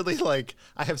 It's literally like,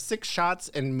 I have 6 shots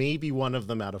and maybe one of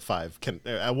them out of 5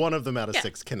 one of them out of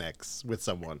 6 connects with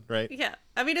someone, right? Yeah.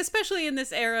 I mean, especially in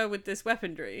this era with this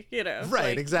weaponry, Right,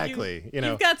 like, exactly.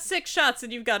 You've got 6 shots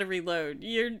and you've got to reload.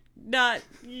 Your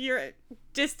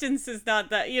distance is not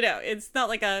that, it's not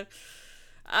like a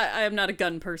I am not a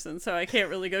gun person, so I can't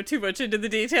really go too much into the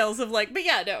details of like, but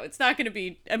yeah, no, it's not going to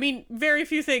be, I mean, very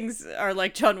few things are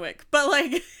like John Wick, but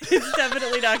like, it's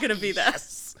definitely not going to be that.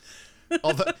 Yes.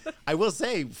 Although, I will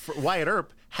say, Wyatt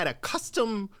Earp had a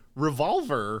custom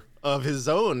revolver of his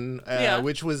own,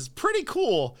 which was pretty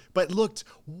cool, but looked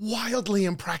wildly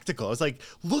impractical. I was like,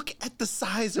 look at the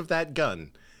size of that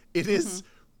gun. It is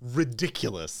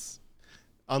ridiculous.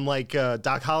 Unlike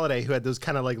Doc Holliday, who had those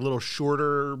kind of like little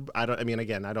shorter, I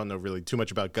don't know really too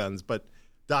much about guns, but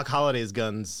Doc Holliday's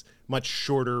guns, much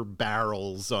shorter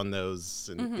barrels on those,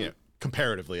 and you know,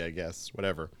 comparatively, I guess,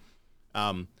 whatever.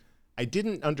 I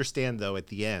didn't understand, though, at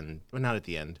the end, well, not at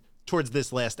the end, towards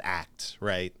this last act,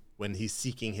 right, when he's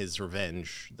seeking his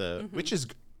revenge, which is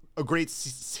a great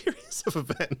series of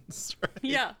events, right?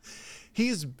 Yeah.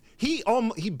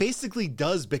 He basically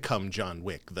does become John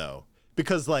Wick, though,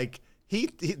 because, like,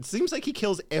 it seems like he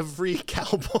kills every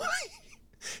cowboy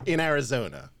in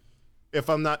Arizona. If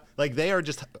I'm not, like, they are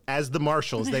just, as the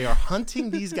marshals, they are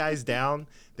hunting these guys down.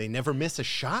 They never miss a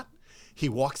shot. He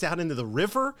walks out into the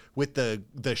river with the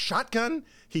shotgun.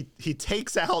 He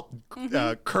takes out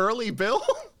Curly Bill.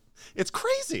 It's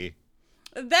crazy.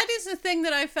 That is the thing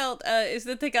that I felt, is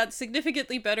that they got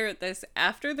significantly better at this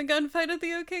after the gunfight at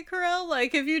the OK Corral.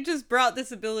 Like, if you just brought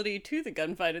this ability to the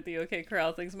gunfight at the OK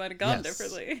Corral, things might have gone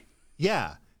differently.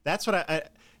 Yeah, that's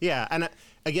what and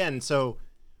again, so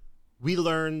we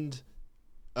learned,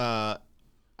 again,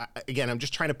 I'm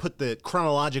just trying to put the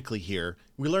chronologically here.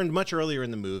 We learned much earlier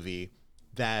in the movie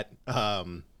that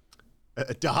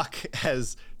Doc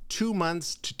has 2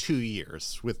 months to 2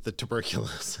 years with the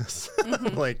tuberculosis.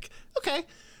 Like, okay.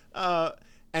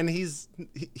 And he's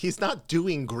not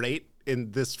doing great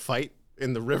in this fight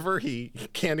in the river. He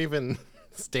can't even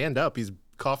stand up. He's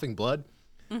coughing blood.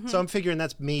 So I'm figuring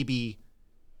that's maybe,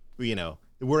 you know,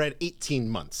 we're at 18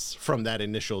 months from that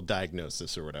initial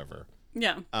diagnosis or whatever.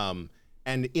 Yeah.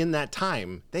 And in that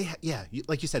time,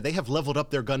 like you said, they have leveled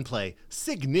up their gunplay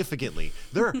significantly.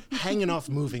 They're hanging off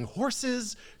moving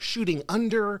horses, shooting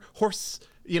under horse,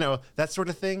 you know, that sort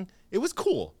of thing. It was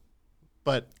cool,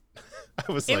 but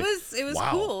I was like, it was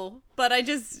wow. cool, but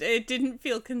it didn't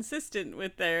feel consistent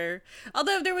with their.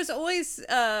 Although there was always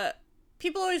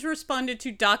people always responded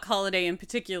to Doc Holliday in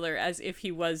particular as if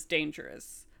he was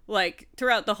dangerous, like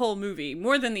throughout the whole movie,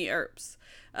 more than the Earps.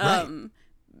 Right.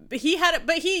 But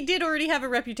he did already have a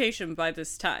reputation by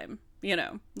this time, you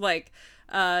know, like,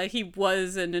 he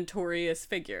was a notorious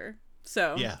figure.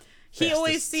 So yeah, he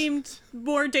always seemed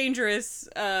more dangerous,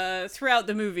 throughout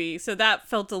the movie. So that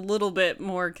felt a little bit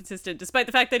more consistent, despite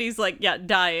the fact that he's like,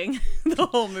 dying the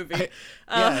whole movie.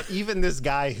 Even this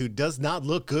guy who does not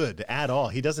look good at all.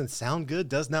 He doesn't sound good,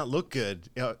 does not look good.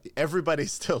 You know,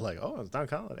 everybody's still like, oh, it's Doc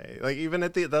Holliday. Like, even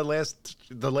at the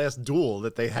last duel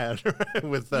that they had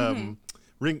with,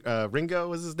 Ringo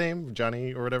was his name,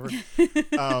 Johnny or whatever.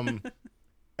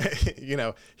 You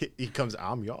know, he comes,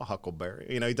 I'm your Huckleberry.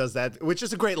 You know, he does that, which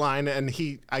is a great line. And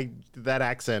that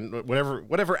accent,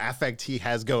 whatever affect he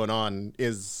has going on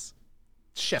is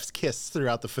chef's kiss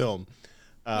throughout the film.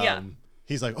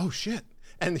 He's like, oh shit.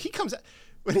 And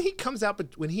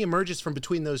when he emerges from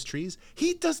between those trees,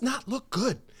 he does not look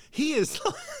good. He's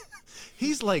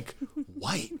like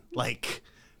white, like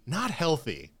not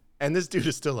healthy. And this dude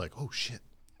is still like, oh shit.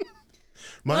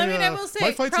 I will say,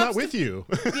 my fight's not with you.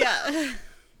 Yeah.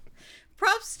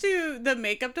 Props to the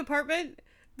makeup department,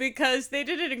 because they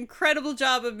did an incredible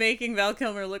job of making Val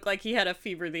Kilmer look like he had a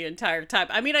fever the entire time.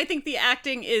 I mean, I think the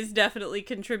acting is definitely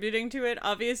contributing to it,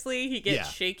 obviously. He gets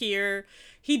shakier.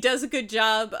 He does a good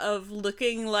job of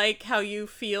looking like how you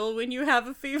feel when you have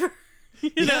a fever.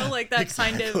 You know, like that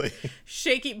kind of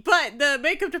shaky. But the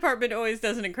makeup department always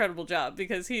does an incredible job,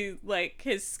 because he, like,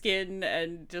 his skin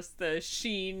and just the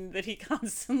sheen that he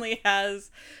constantly has.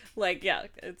 Like, yeah,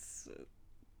 it's...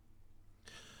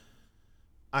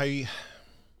 I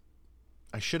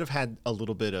should have had a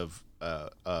little bit of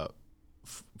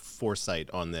foresight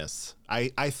on this.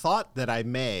 I thought that I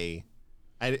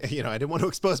didn't want to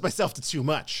expose myself to too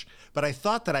much, but I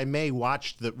thought that I may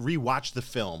rewatch the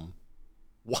film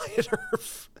Wyatt Earp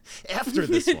after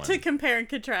this one to compare and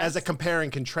contrast, as a compare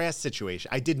and contrast situation.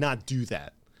 I did not do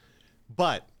that,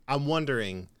 but I'm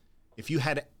wondering if you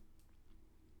had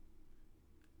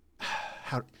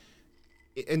how,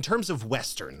 in terms of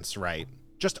Westerns, right?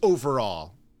 Just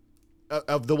overall,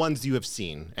 of the ones you have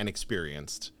seen and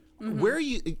experienced, where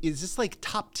is this like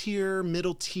top tier,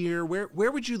 middle tier?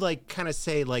 Where would you like kind of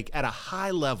say, like, at a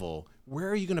high level, where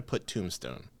are you going to put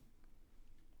Tombstone?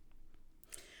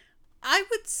 I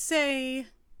would say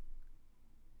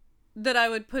that I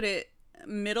would put it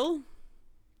middle.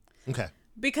 Okay.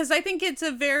 because I think it's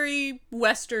a very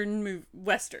Western,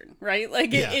 right?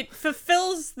 Like, it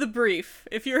fulfills the brief.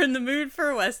 If you're in the mood for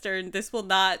a Western, this will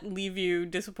not leave you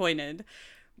disappointed.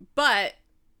 But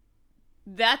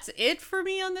that's it for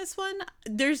me on this one.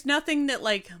 There's nothing that,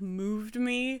 like, moved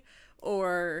me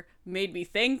or made me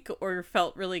think or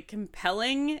felt really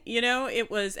compelling, you know? It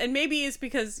was, and maybe it's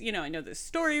because, you know, I know this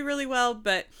story really well,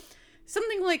 but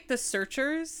something like The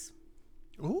Searchers.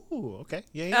 Ooh, okay.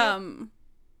 Yeah.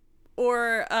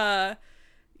 Or,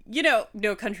 you know,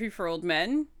 No Country for Old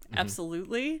Men.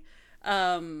 Absolutely.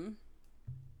 I'm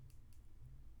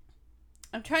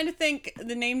trying to think.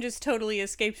 The name just totally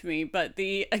escaped me, but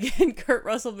the, again, Kurt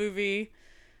Russell movie,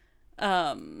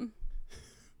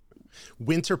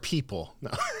 Winter People.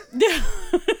 No.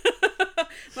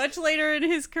 Much later in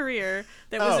his career,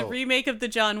 that was a remake of the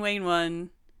John Wayne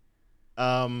one.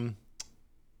 No.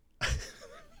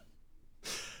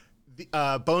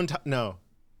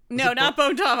 No, not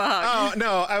Bone Tomahawk. Oh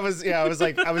no, I was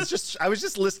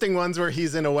just listing ones where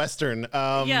he's in a Western.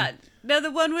 Yeah, no,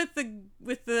 the one with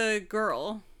the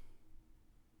girl.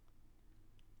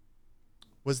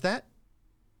 Was that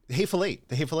Hateful Eight?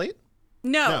 The Hateful Eight?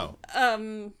 No. Are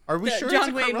we sure John it's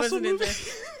a Wayne Kurt Russell wasn't in movie?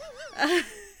 there.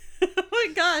 Oh my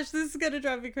gosh, this is gonna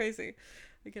drive me crazy.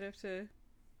 I'm gonna have to.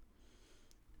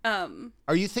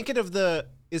 Are you thinking of the?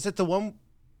 Is it the one?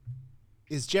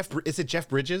 Is it Jeff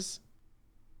Bridges?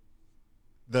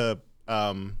 The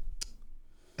Oh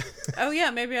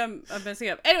yeah, maybe I'm messing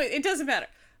up. Anyway, it doesn't matter.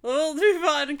 We'll move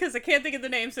on because I can't think of the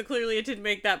name, so clearly it didn't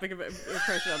make that big of an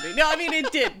impression on me. No, I mean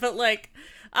it did, but like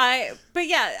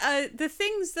the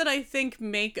things that I think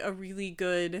make a really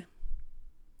good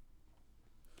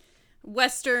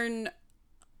Western,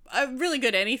 a really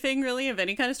good anything really of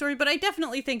any kind of story, but I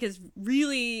definitely think is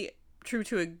really true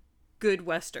to a good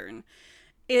Western,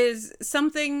 is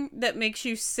something that makes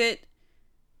you sit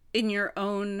in your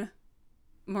own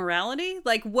morality.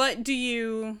 Like, what are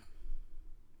you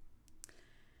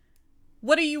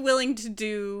willing to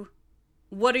do?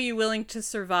 What are you willing to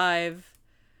survive?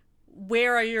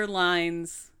 Where are your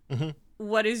lines? Mm-hmm.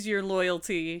 What is your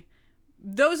loyalty?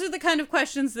 Those are the kind of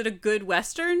questions that a good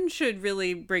Western should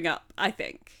really bring up, I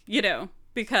think, you know,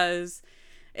 because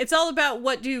it's all about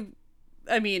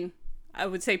I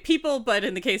would say people, but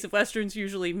in the case of Westerns,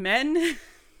 usually men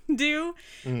do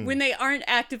when they aren't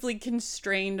actively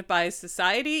constrained by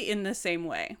society in the same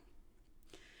way.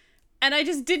 And I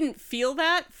just didn't feel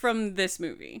that from this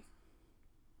movie.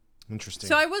 Interesting.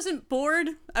 So I wasn't bored.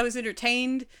 I was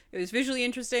entertained. It was visually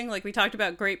interesting. Like we talked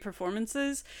about, great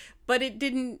performances, but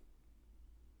it's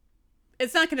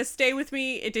not going to stay with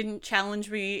me. It didn't challenge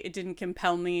me. It didn't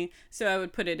compel me. So I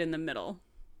would put it in the middle.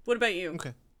 What about you?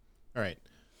 Okay. All right.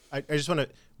 I just want to,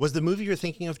 was the movie you're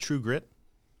thinking of True Grit?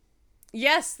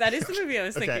 Yes, that is the movie I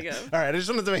was thinking of. All right, I just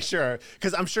wanted to make sure,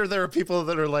 because I'm sure there are people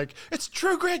that are like, it's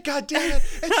True Grit, goddammit!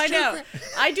 I know.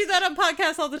 I do that on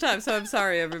podcasts all the time, so I'm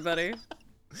sorry, everybody.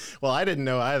 Well, I didn't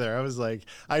know either. I was like,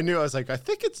 I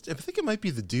think it might be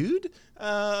the dude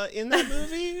in that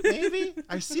movie, maybe.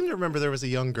 I seem to remember there was a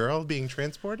young girl being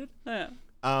transported. Yeah.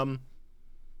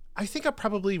 I think I'm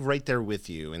probably right there with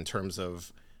you in terms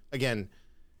of, again,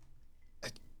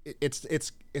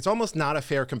 it's almost not a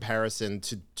fair comparison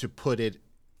to put it.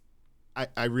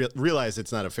 I realize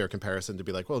it's not a fair comparison to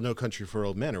be like, well, No Country for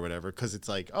Old Men or whatever, because it's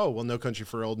like, oh, well, No Country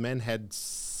for Old Men had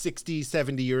 60,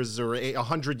 70 years or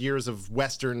 100 years of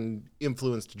Western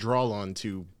influence to draw on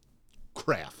to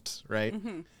craft, right?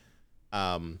 Mm-hmm.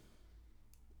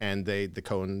 And the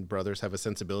Coen brothers have a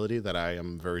sensibility that I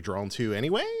am very drawn to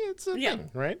anyway. It's a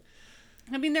thing, right?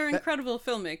 I mean, they're incredible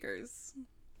filmmakers.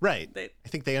 Right. I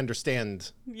think they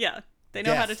understand. Yeah. They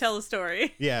know how to tell a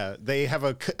story. Yeah. They have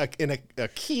a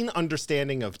keen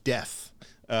understanding of death,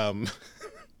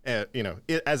 you know,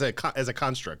 as a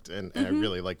construct. And I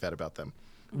really like that about them,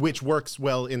 which works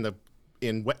well in a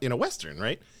Western,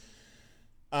 right?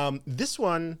 This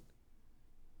one,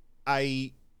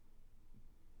 I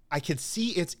could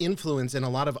see its influence in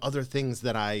a lot of other things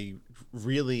that I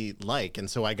really like. And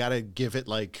so I got to give it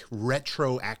like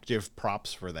retroactive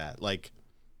props for that. Like,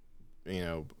 you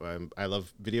know, I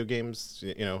love video games,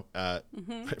 you know,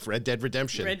 Red Dead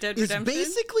Redemption. Is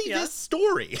basically this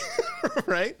story,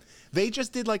 right? They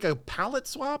just did like a palette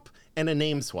swap and a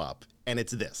name swap, and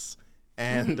it's this.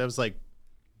 And I was like,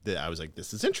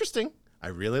 this is interesting. I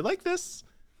really like this.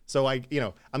 So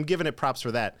I'm giving it props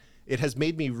for that. It has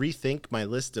made me rethink my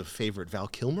list of favorite Val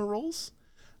Kilmer roles.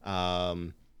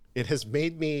 It has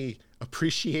made me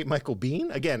appreciate Michael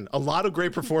Biehn. Again, a lot of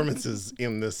great performances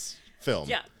in this film.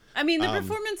 Yeah. I mean, the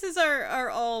performances are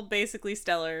all basically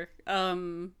stellar.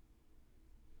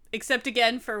 Except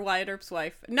again for Wyatt Earp's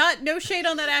wife. No shade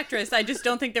on that actress. I just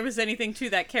don't think there was anything to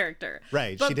that character.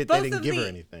 Right. They didn't give her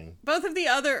anything. Both of the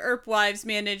other Earp wives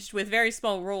managed with very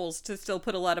small roles to still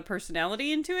put a lot of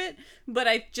personality into it. But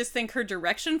I just think her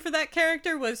direction for that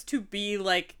character was to be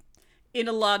like in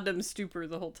a laudanum stupor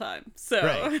the whole time. So.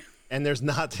 Right. And there's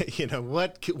not,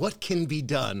 what can be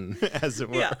done, as it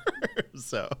were. Yeah.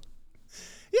 So,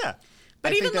 yeah.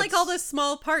 But even like all the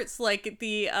small parts, like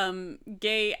the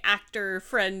gay actor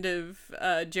friend of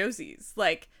Josie's,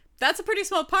 like that's a pretty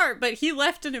small part, but he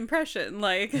left an impression.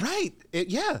 Like right,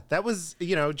 that was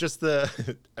just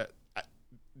the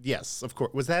yes, of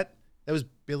course. That was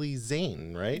Billy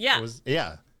Zane, right?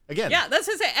 Yeah, Again, yeah, that's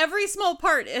to say every small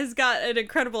part has got an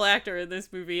incredible actor in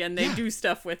this movie, and they do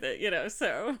stuff with it,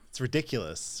 so it's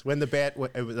ridiculous. When the bat,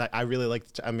 I really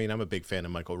liked. I mean, I'm a big fan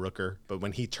of Michael Rooker, but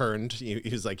when he turned, he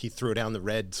was like, he threw down the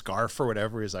red scarf or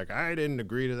whatever. He's like, I didn't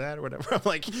agree to that or whatever. I'm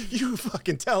like, you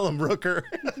fucking tell him, Rooker.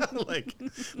 Like,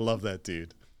 love that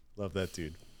dude. Love that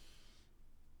dude.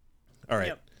 All right,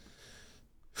 yep.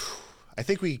 I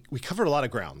think we covered a lot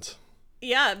of ground.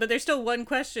 Yeah, but there's still one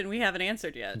question we haven't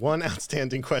answered yet. One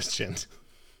outstanding question.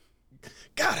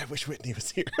 God, I wish Whitney was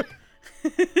here.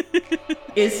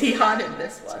 Is he hot in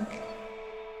this one?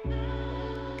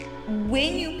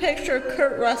 When you picture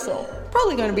Kurt Russell,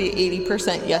 probably going to be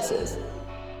 80% yeses.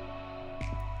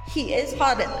 He is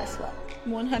hot in this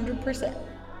one, 100%.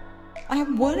 I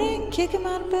wouldn't kick him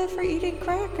out of bed for eating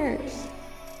crackers.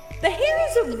 The hair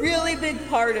is a really big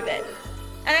part of it.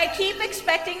 And I keep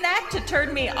expecting that to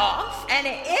turn me off, and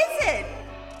it isn't.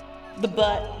 The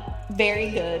butt,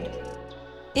 very good.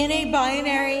 In a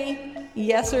binary,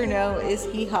 yes or no, is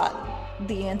he hot?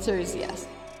 The answer is yes.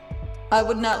 I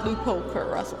would not loophole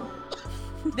Kurt Russell.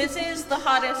 This is the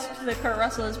hottest that Kurt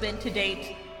Russell has been to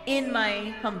date, in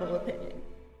my humble opinion.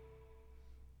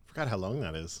 Forgot how long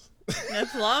that is.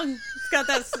 That's long. It's got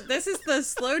that. This is the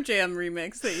slow jam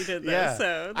remix that you did there. Yeah.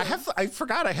 So I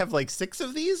forgot I have like 6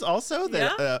 of these also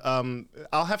that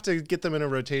I'll have to get them in a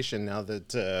rotation now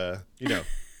that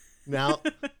now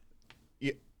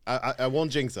I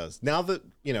won't jinx us. Now that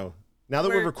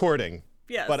we're recording.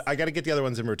 Yes. But I got to get the other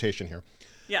ones in rotation here.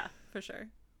 Yeah, for sure.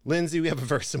 Lindsay, we have a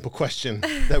very simple question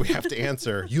that we have to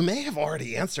answer. You may have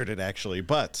already answered it actually,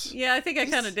 but yeah, I think I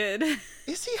kind of did.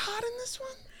 Is he hot in this one?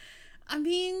 I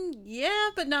mean, yeah,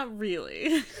 but not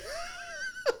really.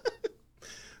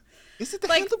 Is it the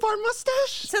handlebar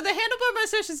mustache? So the handlebar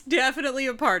mustache is definitely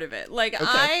a part of it. Like,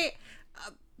 okay.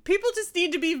 People just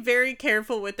need to be very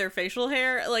careful with their facial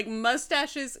hair. Like,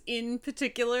 mustaches in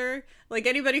particular. Like,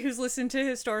 anybody who's listened to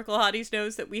Historical Hotties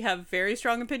knows that we have very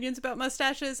strong opinions about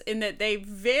mustaches in that they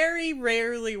very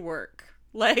rarely work.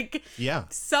 Like, yeah,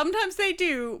 sometimes they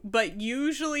do, but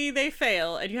usually they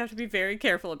fail, and you have to be very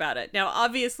careful about it. Now,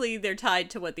 obviously, they're tied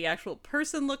to what the actual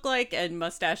person looked like, and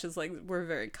mustaches were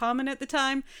very common at the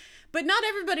time. But not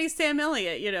everybody's Sam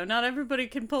Elliott, not everybody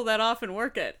can pull that off and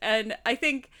work it. And I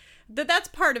think that's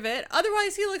part of it.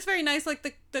 Otherwise, he looks very nice. Like,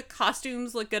 the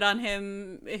costumes look good on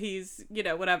him. He's,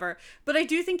 whatever. But I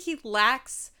do think he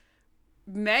lacks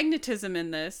magnetism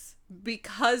in this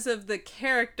because of the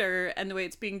character and the way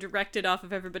it's being directed off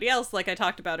of everybody else, like I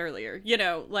talked about earlier.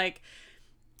 Like,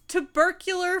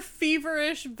 tubercular,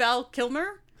 feverish Val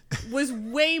Kilmer was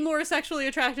way more sexually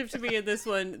attractive to me in this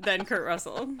one than Kurt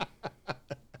Russell.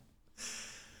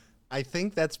 I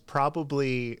think that's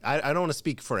probably... I don't want to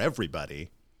speak for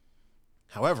everybody.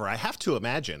 However, I have to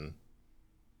imagine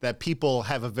that people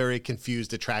have a very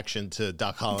confused attraction to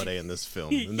Doc Holliday in this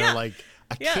film. And they're like,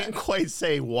 I can't quite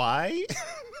say why.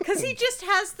 Because he just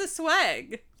has the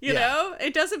swag, you know?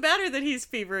 It doesn't matter that he's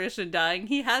feverish and dying.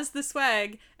 He has the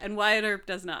swag, and Wyatt Earp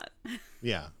does not.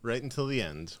 Yeah, right until the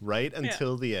end. Right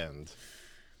until the end.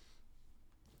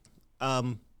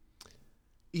 I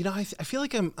feel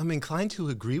like I'm inclined to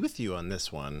agree with you on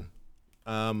this one.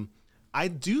 I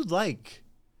do like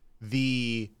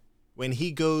when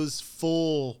he goes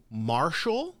full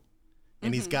Marshall,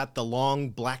 and he's got the long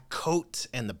black coat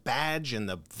and the badge and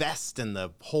the vest and the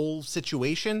whole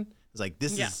situation. It's like,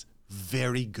 this is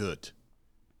very good.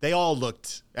 They all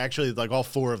looked, actually, like all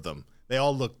 4 of them, they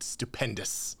all looked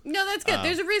stupendous. No, that's good.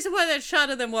 There's a reason why that shot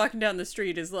of them walking down the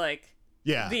street is the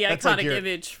iconic like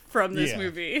image from this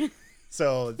movie.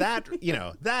 So that,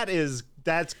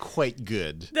 that's quite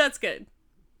good. That's good.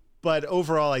 But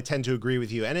overall, I tend to agree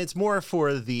with you. And it's more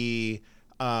for the...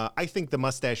 I think the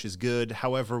mustache is good.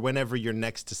 However, whenever you're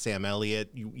next to Sam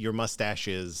Elliott, your mustache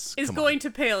is going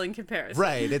to pale in comparison.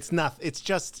 Right. It's not. It's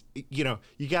just, you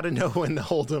got to know when to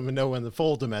hold them and know when to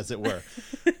fold them, as it were.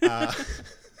 That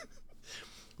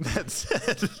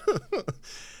said,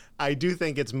 I do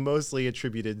think it's mostly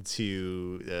attributed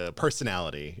to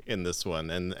personality in this one,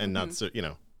 and not so,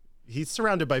 he's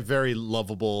surrounded by very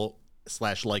lovable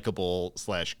 / likable /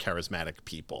 charismatic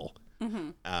people,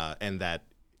 and that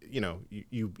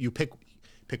you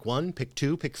pick one, pick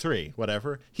two, pick three,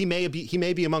 whatever. He may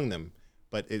be among them,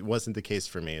 but it wasn't the case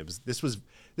for me. This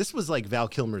was like Val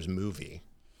Kilmer's movie.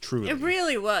 Truly, it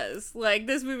really was. Like,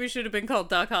 this movie should have been called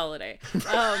Doc Holliday.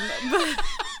 But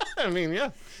I mean, yeah.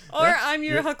 Or I'm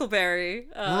Your Huckleberry.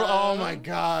 Oh my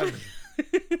God.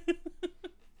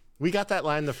 We got that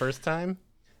line the first time,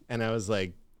 and I was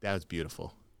like, that was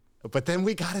beautiful. But then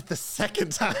we got it the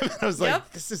second time, and I was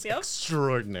like, this is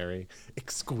extraordinary,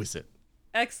 exquisite.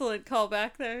 Excellent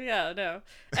callback there. Yeah, no.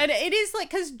 And it is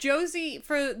like, because Josie,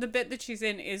 for the bit that she's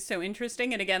in, is so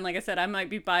interesting. And again, like I said, I might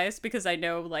be biased because I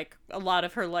know like a lot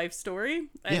of her life story,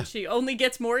 and she only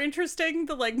gets more interesting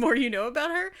the like more you know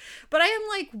about her. But I am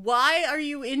like, why are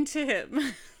you into him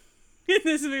in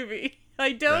this movie?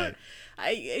 I don't.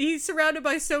 He's surrounded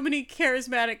by so many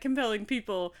charismatic, compelling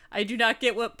people. I do not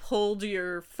get what pulled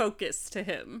your focus to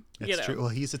him. That's true. Well,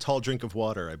 he's a tall drink of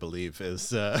water, I believe.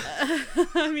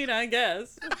 I mean, I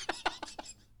guess.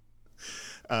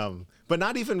 But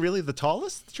not even really the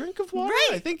tallest drink of water.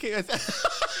 Right. I think.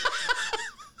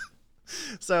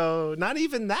 So not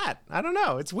even that. I don't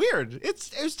know. It's weird. It's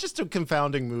just a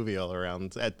confounding movie all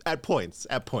around at points.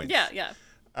 Yeah.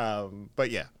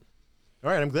 But yeah. All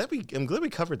right, I'm glad we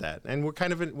covered that, and we're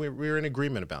kind of we're in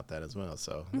agreement about that as well.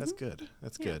 So that's good.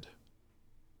 That's good.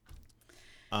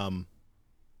 Well,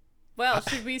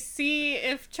 should we see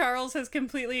if Charles has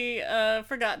completely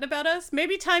forgotten about us?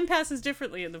 Maybe time passes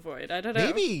differently in the void. I don't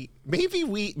know. Maybe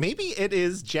it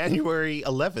is January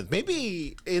 11th.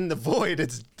 Maybe in the void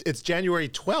it's January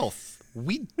 12th.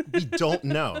 We don't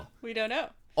know. We don't know.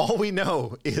 All we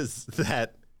know is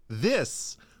that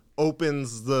this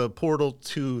opens the portal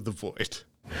to the void.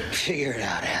 Figure it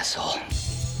out, asshole.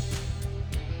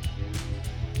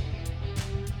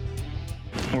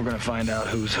 We're gonna find out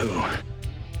who's who.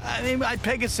 I mean, I'd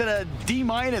peg us at a D-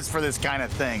 for this kind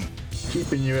of thing.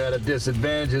 Keeping you at a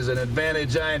disadvantage is an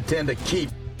advantage I intend to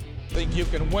keep. Think you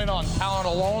can win on talent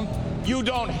alone? You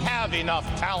don't have enough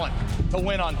talent to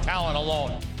win on talent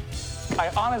alone. I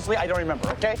honestly don't remember,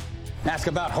 okay? Ask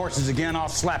about horses again, I'll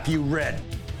slap you red.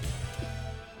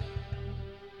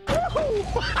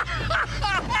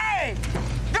 Hey!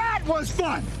 That was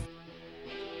fun!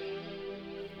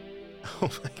 Oh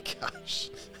my gosh.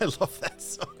 I love that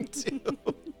song too.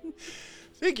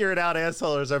 Figure It Out,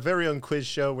 Assholes, our very own quiz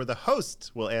show where the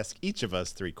host will ask each of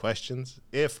us 3 questions.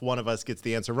 If one of us gets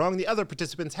the answer wrong, the other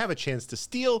participants have a chance to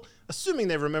steal, assuming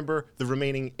they remember the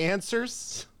remaining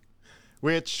answers,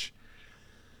 which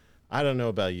I don't know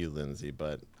about you, Lindsay,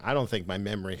 but I don't think my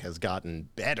memory has gotten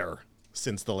better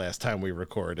since the last time we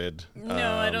recorded.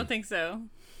 No, I don't think so.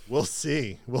 We'll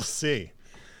see.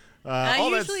 I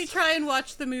usually try and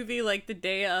watch the movie like the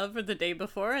day of or the day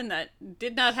before, and that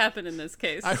did not happen in this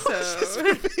case. I watched this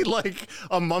movie like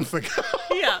a month ago.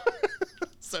 Yeah.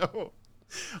 So,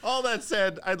 all that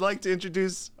said, I'd like to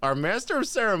introduce our master of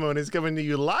ceremonies coming to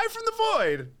you live from the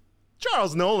void,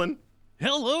 Charles Nolan.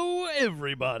 Hello,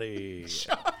 everybody.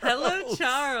 Hello,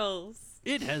 Charles.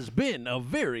 It has been a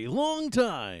very long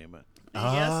time.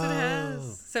 Yes, it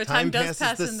has. So time does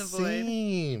pass in the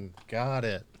void. Got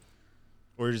it.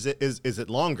 Or is it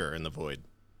longer in the void?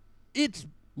 It's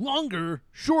longer,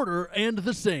 shorter, and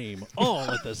the same,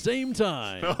 all at the same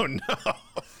time. Oh no.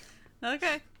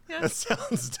 Okay. Yeah. That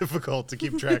sounds difficult to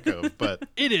keep track of, but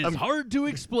it is hard to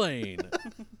explain.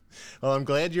 Well, I'm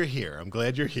glad you're here.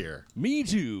 Me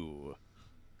too.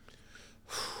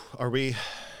 Are we?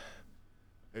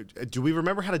 Do we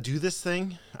remember how to do this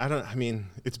thing? I mean,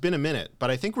 it's been a minute, but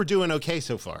I think we're doing okay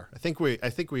so far. I think we're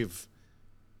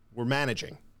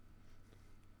managing.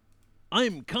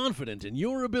 I'm confident in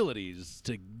your abilities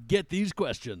to get these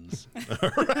questions. All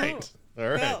right.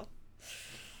 Well.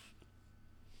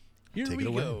 Here Take we it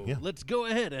away. go. Yeah. Let's go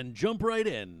ahead and jump right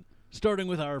in, starting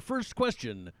with our first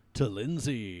question to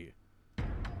Lindsay.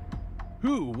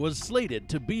 Who was slated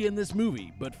to be in this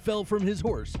movie but fell from his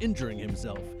horse, injuring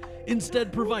himself,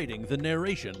 instead providing the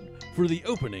narration for the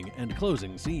opening and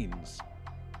closing scenes?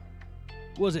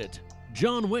 Was it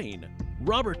John Wayne,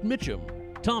 Robert Mitchum,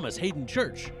 Thomas Hayden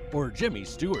Church, or Jimmy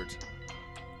Stewart?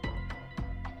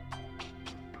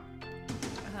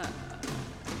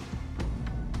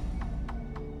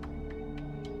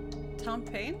 Tom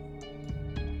Paine?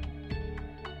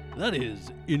 That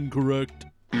is incorrect.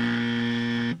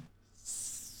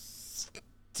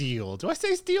 Steele. Do I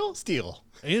say Steele? Steele.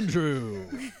 Andrew.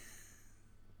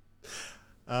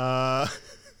 God,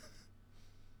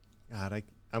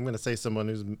 I'm gonna say someone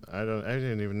who's I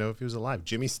didn't even know if he was alive.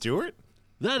 Jimmy Stewart?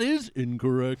 That is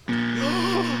incorrect.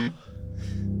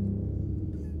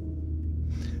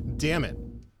 Damn it.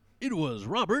 It was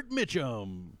Robert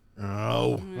Mitchum.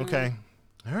 Oh, okay.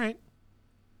 All right.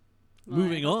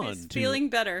 Moving I hope on he's to feeling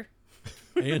better.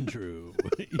 Andrew.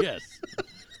 Yes.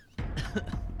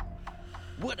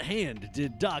 What hand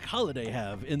did Doc Holliday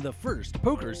have in the first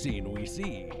poker scene we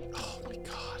see? Oh my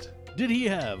God. Did he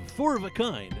have 4 of a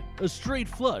kind, a straight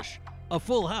flush, a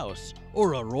full house,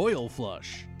 or a royal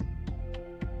flush?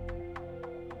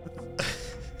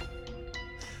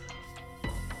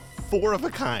 Four of a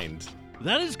kind.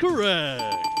 That is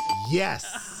correct. Yes.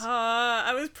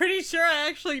 I was pretty sure I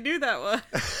actually knew that one.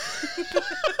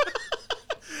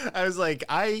 I was like,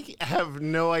 I have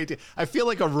no idea. I feel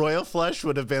like a royal flush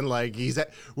would have been like,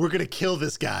 we're gonna kill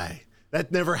this guy.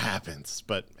 That never happens.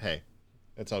 But hey,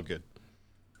 that's all good.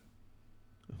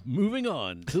 Moving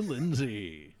on to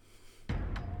Lindsay.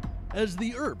 As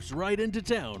the Earps ride into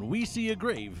town, we see a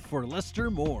grave for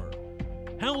Lester Moore.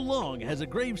 How long has a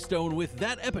gravestone with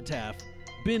that epitaph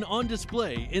been on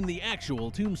display in the actual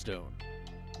tombstone?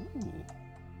 Ooh.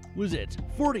 Was it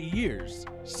 40 years,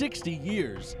 60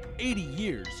 years, 80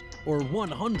 years, or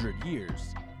 100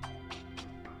 years?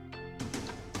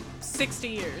 60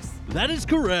 years. That is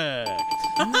correct.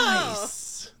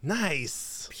 Nice.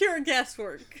 Nice. Pure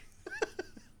guesswork.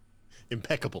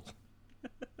 Impeccable.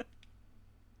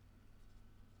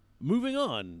 Moving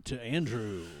on to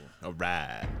Andrew. All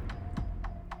right.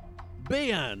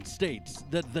 Bayan states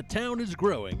that the town is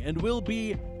growing and will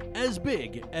be as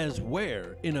big as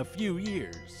where in a few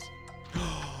years?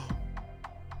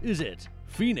 Is it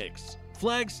Phoenix,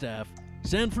 Flagstaff,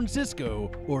 San Francisco,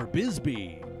 or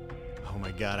Bisbee? Oh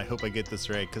my God, I hope I get this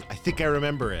right because I think I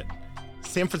remember it.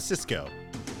 San Francisco.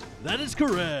 That is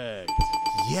correct.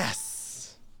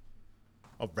 Yes.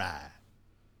 All right.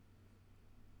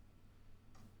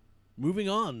 Moving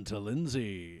on to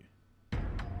Lindsay.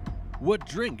 What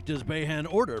drink does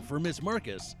Bayhan order for Miss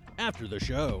Marcus after the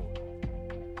show?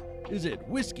 Is it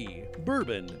whiskey,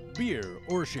 bourbon, beer,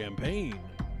 or champagne?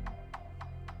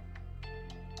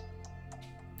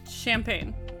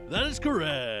 Champagne. That is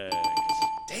correct.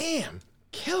 Damn.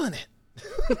 Killing it.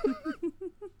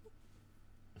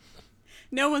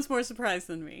 No one's more surprised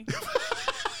than me.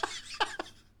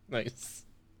 Nice.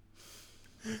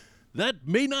 That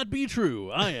may not be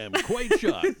true. I am quite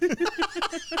shocked.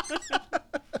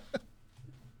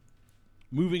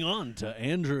 Moving on to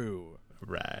Andrew.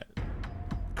 Right.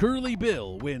 Curly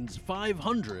Bill wins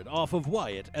 $500 off of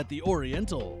Wyatt at the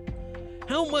Oriental.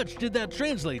 How much did that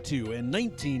translate to in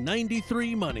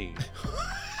 1993 money?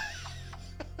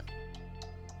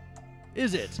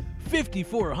 Is it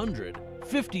 $5,400,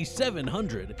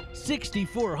 $5,700,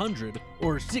 $6,400,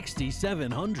 or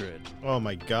 $6,700? Oh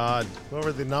my God. What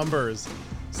were the numbers?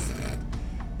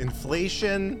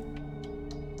 Inflation.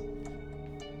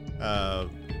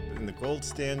 In the gold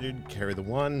standard, carry the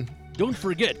 1. Don't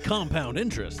forget compound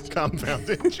interest. Compound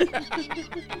interest.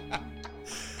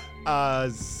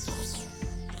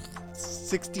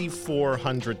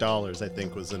 $6,400, I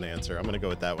think, was an answer. I'm gonna go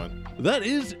with that one. That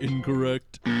is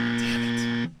incorrect.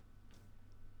 Damn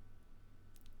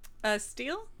it.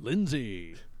 Steel?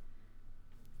 Lindsay.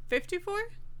 54?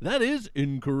 That is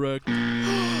incorrect.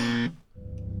 Oh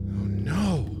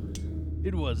no.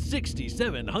 It was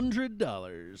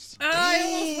 $6,700. I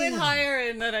almost went higher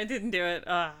and then I didn't do it.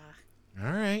 All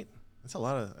right. That's a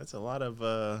lot of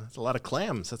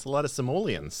clams. That's a lot of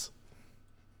simoleons.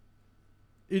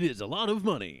 It is a lot of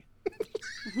money.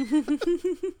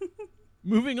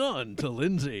 Moving on to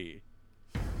Lindsay.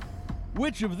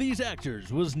 Which of these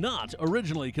actors was not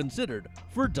originally considered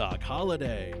for Doc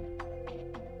Holliday?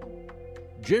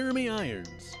 Jeremy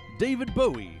Irons, David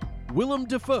Bowie, Willem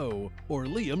Dafoe, or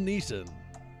Liam Neeson?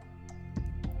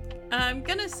 I'm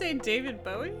gonna say David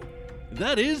Bowie.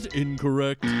 That is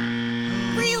incorrect.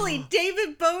 Really?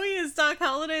 David Bowie is Doc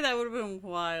Holliday? That would have been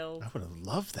wild. I would have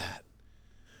loved that.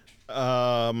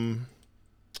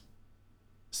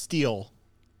 Steel.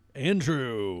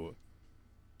 Andrew.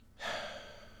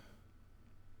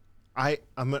 I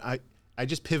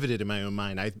just pivoted in my own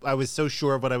mind. I was so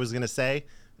sure of what I was gonna say,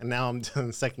 and now I'm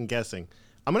second guessing.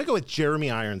 I'm gonna go with Jeremy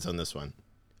Irons on this one.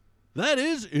 That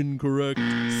is incorrect.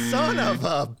 Son of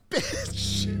a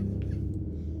bitch.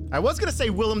 I was gonna say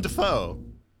Willem Dafoe.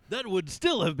 That would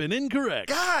still have been incorrect.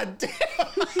 God damn.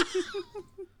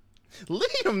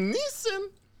 Liam Neeson.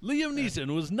 Liam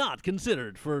Neeson was not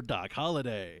considered for Doc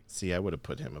Holliday. See, I would have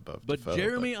put him above But Dafoe,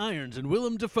 Jeremy Irons and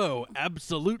Willem Dafoe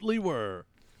absolutely were.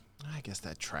 I guess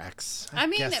that tracks. I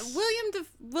mean,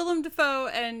 Willem Dafoe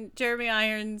and Jeremy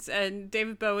Irons and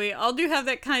David Bowie all do have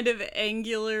that kind of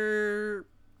angular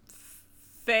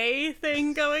fae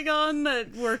thing going on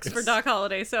that works for Doc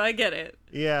Holliday, so I get it.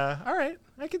 Yeah, all right.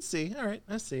 I can see. All right,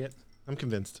 I see it. I'm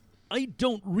convinced. I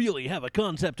don't really have a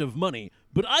concept of money,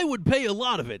 but I would pay a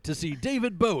lot of it to see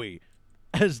David Bowie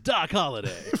as Doc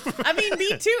Holliday. I mean,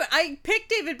 me too. I picked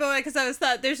David Bowie because I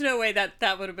thought there's no way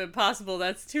that would have been possible.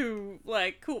 That's too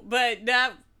cool. But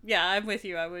now, yeah, I'm with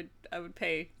you. I would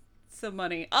pay some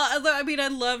money. I mean, I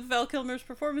love Val Kilmer's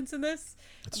performance in this,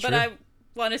 but I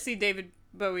want to see David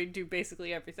Bowie do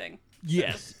basically everything.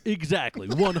 Yes, exactly.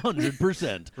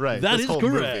 100%. Right. That is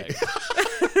correct.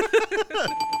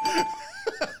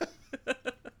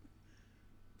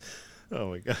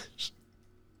 Oh my gosh.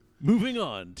 Moving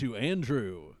on to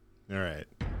Andrew. All right.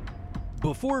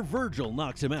 Before Virgil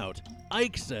knocks him out,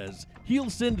 Ike says he'll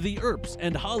send the Earps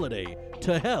and Holiday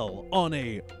to hell on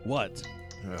a what?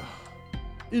 Ugh.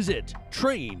 Is it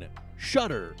train,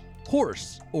 shutter,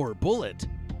 horse, or bullet?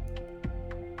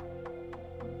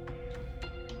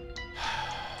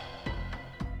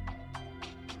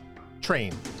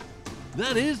 Train.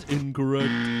 That is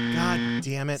incorrect. God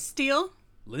damn it. Steel?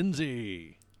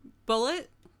 Lindsay. Bullet?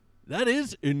 That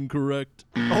is incorrect.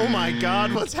 Oh my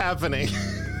God, what's happening?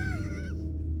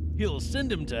 He'll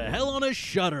send him to hell on a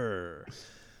shutter.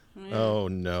 Oh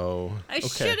no.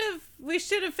 We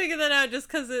should have figured that out just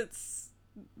because it's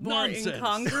more Nonsense.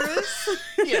 incongruous.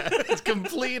 Yeah, it's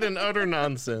complete and utter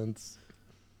nonsense.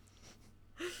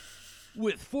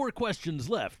 With 4 questions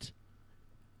left,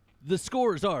 the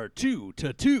scores are 2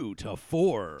 to 2 to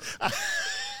 4.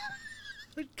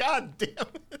 God damn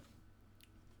it.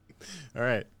 All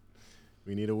right.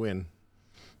 We need a win.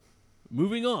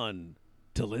 Moving on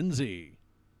to Lindsay.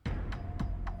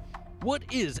 What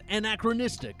is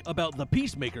anachronistic about the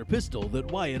Peacemaker pistol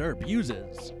that Wyatt Earp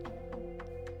uses?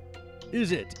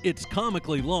 Is it its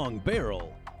comically long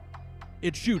barrel?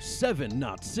 It shoots 7,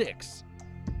 not 6.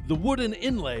 The wooden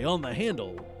inlay on the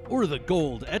handle, or the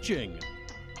gold etching?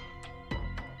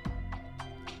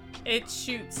 It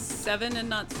shoots 7 and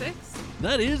not 6?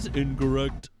 That is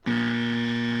incorrect.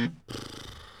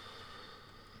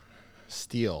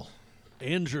 Steel.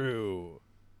 Andrew.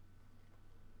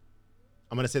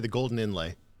 I'm going to say the golden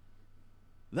inlay.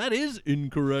 That is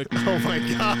incorrect. Oh my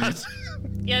God.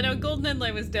 Yeah, no, golden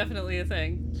inlay was definitely a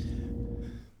thing.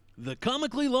 The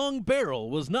comically long barrel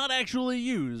was not actually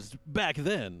used back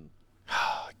then.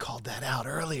 I called that out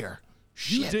earlier.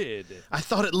 You Shit. did. I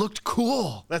thought it looked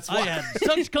cool. That's why. I had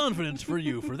such confidence for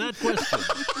you for that question.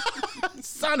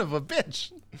 Son of a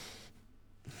bitch.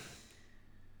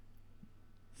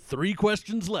 3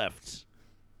 questions left.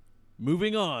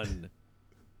 Moving on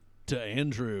to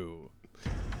Andrew.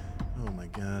 Oh my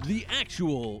God. The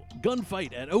actual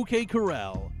gunfight at OK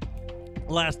Corral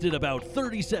lasted about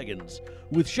 30 seconds,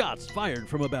 with shots fired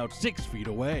from about 6 feet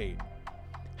away.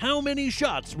 How many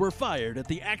shots were fired at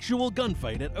the actual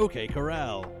gunfight at OK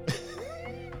Corral?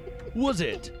 Was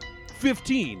it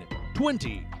 15,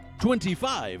 20,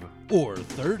 25, or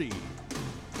 30?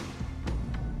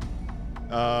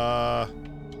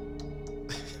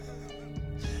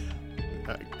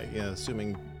 Yeah,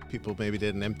 assuming people maybe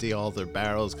didn't empty all their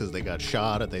barrels because they got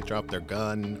shot or they dropped their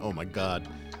gun. Oh my God.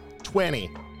 20.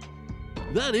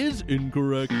 That is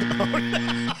incorrect.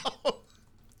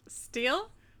 Steel?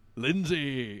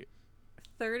 Lindsay.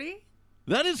 30?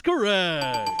 That is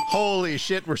correct. Holy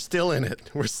shit, we're still in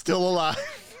it. We're still alive.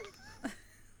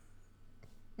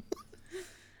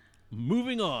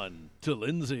 Moving on to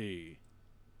Lindsay.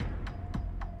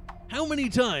 How many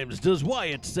times does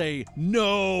Wyatt say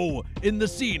no in the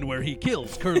scene where he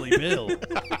kills Curly Bill?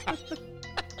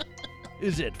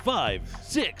 Is it 5,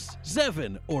 6,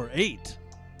 7, or 8?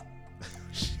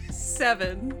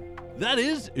 7. That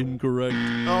is incorrect.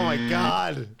 Oh my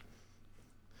God.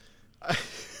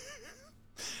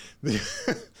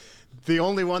 The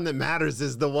only one that matters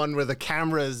is the one where the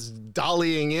camera is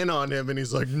dollying in on him and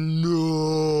he's like,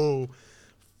 no.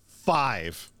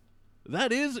 5.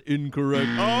 That is incorrect.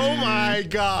 Oh my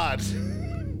God.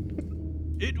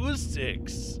 It was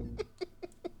 6.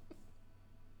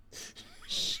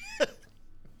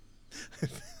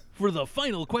 For the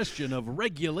final question of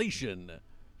regulation,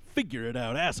 figure it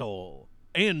out, asshole.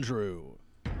 Andrew.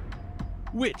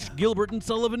 Which Gilbert and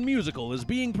Sullivan musical is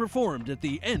being performed at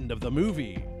the end of the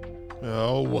movie?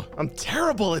 Oh, I'm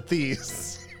terrible at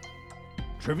these.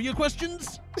 Trivia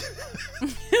questions?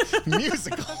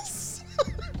 Musicals.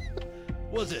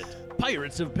 Was it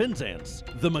Pirates of Penzance,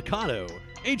 The Mikado,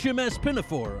 HMS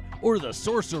Pinafore, or The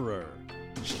Sorcerer?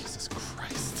 Jesus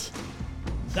Christ.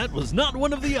 That was not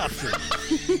one of the options.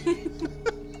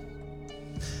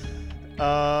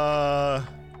 Oh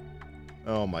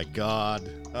my God.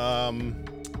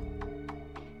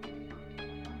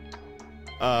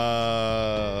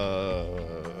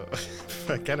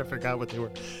 I kind of forgot what they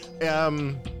were.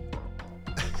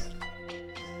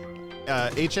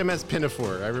 HMS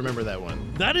Pinafore. I remember that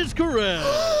one. That is correct.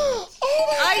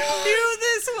 I knew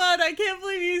this one. I can't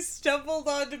believe you stumbled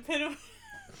onto Pinafore.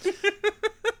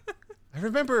 I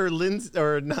remember Lindsay,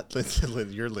 or not Lindsay,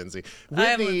 you're Lindsay. I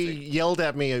am Whitney Lindsay. yelled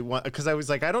at me because I was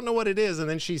like, I don't know what it is. And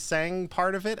then she sang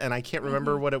part of it, and I can't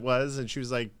remember what it was. And she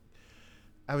was like,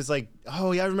 I was like,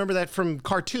 oh, yeah, I remember that from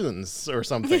cartoons or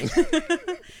something.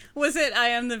 Was it I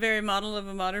Am the Very Model of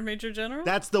a Modern Major General?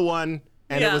 That's the one.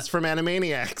 And Yeah. it was from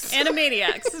Animaniacs.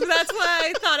 Animaniacs. That's why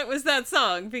I thought it was that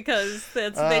song, because they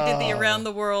did the Around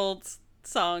the World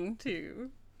song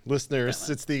too. Listeners,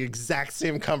 it's the exact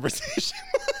same conversation.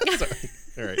 Sorry.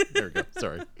 All right, there we go.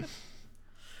 Sorry. Yeah,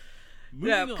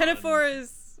 Moving on. Pinafore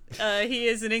is he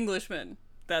is an Englishman.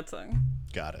 That song.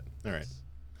 Got it. All right.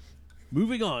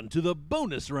 Moving on to the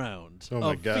bonus round Oh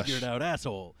my of gosh. Figured Out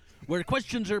Asshole, where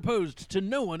questions are posed to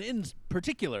no one in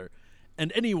particular,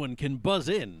 and anyone can buzz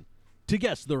in to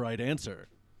guess the right answer.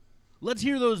 Let's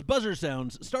hear those buzzer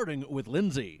sounds, starting with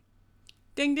Lindsay.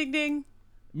 Ding ding ding.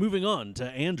 Moving on to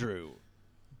Andrew.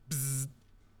 Bzz.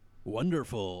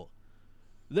 Wonderful.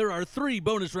 There are 3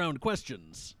 bonus round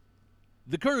questions.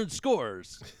 The current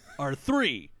scores are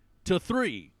 3 to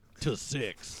 3 to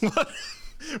 6.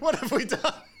 What have we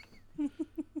done?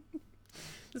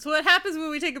 That's what happens when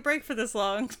we take a break for this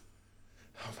long.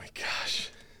 Oh my gosh.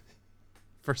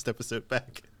 First episode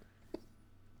back.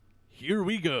 Here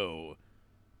we go.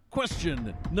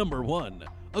 Question number 1.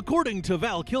 According to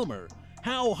Val Kilmer,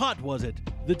 how hot was it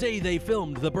the day they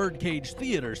filmed the Birdcage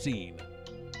Theater scene?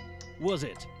 Was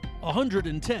it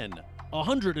 110,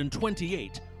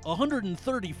 128,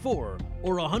 134,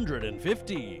 or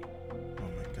 150? Oh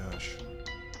my gosh.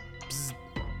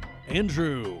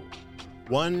 Andrew.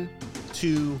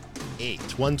 128.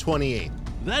 128.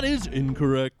 That is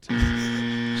incorrect.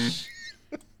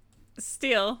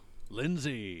 Steal.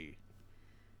 Lindsay.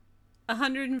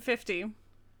 150.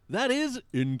 That is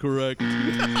incorrect.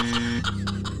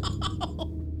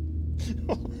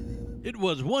 It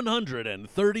was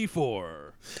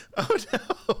 134. Oh no.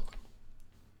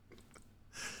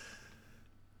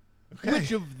 Okay.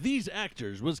 Which of these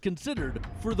actors was considered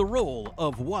for the role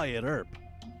of Wyatt Earp?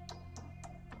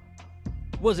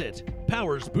 Was it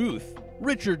Powers Booth,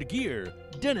 Richard Gere,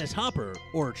 Dennis Hopper,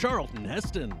 or Charlton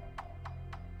Heston?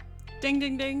 Ding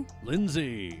ding ding.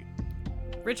 Lindsay.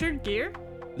 Richard Gere?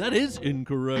 That is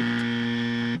incorrect.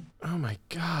 Oh my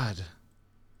God.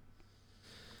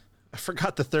 I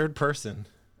forgot the third person.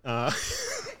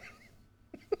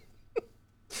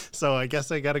 So I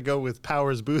guess I got to go with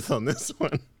Powers Booth on this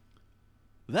one.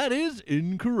 That is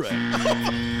incorrect.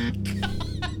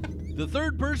 The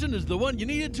third person is the one you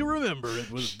needed to remember.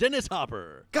 It was Dennis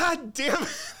Hopper. God damn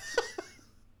it.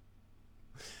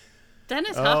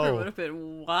 Dennis Hopper Oh. would have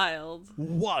been wild.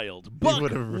 Wild. Buck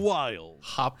would've- wild.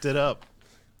 Hopped it up.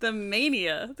 The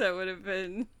mania that would have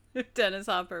been if Dennis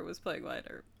Hopper was playing Wyatt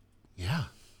Earp. Yeah.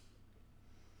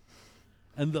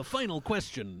 And the final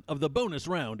question of the bonus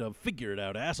round of Figure It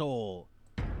Out Asshole.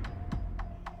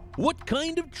 What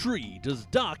kind of tree does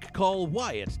Doc call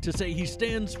Wyatt to say he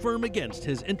stands firm against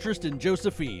his interest in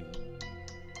Josephine?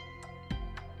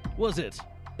 Was it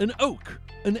an oak,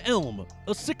 an elm,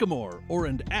 a sycamore, or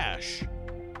an ash?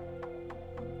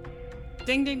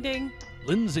 Ding ding ding.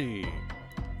 Lindsay.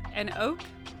 An oak?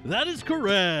 That is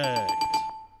correct.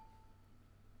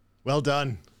 Well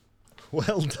done.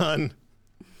 Well done.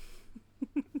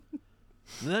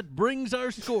 That brings our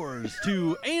scores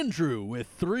to Andrew with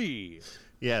 3,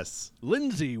 Yes.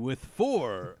 Lindsay with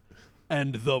 4,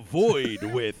 and the Void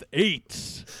with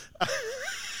 8.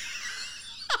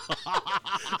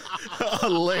 A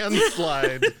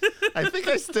landslide. I think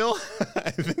I still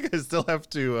have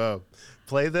to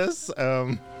play this.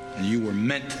 And you were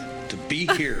meant to be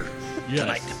here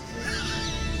tonight.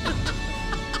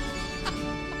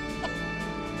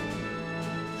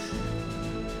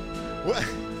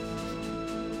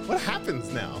 What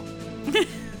happens now?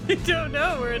 I don't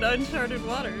know. We're in uncharted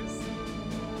waters.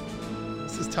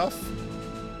 This is tough.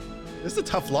 This is a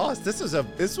tough loss. This was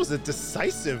a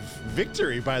decisive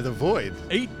victory by the Void.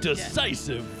 A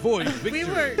decisive Void victory. We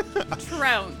were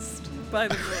trounced by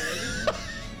the void.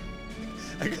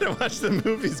 I gotta watch the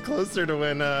movies closer to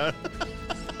when.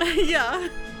 Yeah.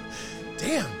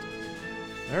 Damn.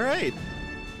 All right.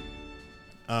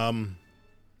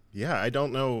 Yeah, I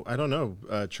don't know.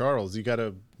 Charles, you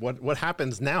gotta. What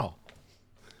happens now?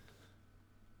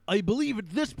 I believe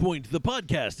at this point the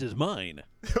podcast is mine.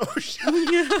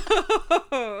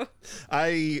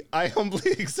 I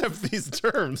humbly accept these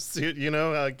terms.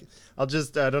 I'll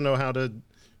just, I don't know how to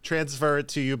transfer it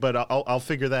to you, but I'll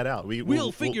figure that out.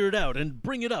 We'll figure it out and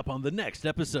bring it up on the next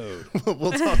episode.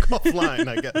 We'll talk offline,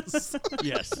 I guess.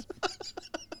 Yes.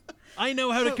 I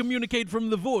know how to communicate from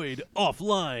the void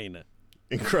offline.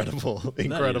 Incredible.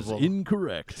 That is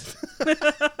incorrect.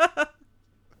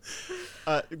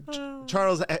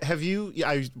 Charles, have you?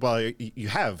 You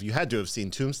have. You had to have seen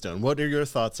Tombstone. What are your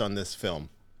thoughts on this film?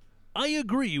 I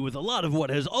agree with a lot of what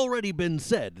has already been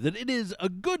said, that it is a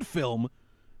good film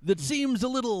that seems a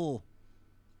little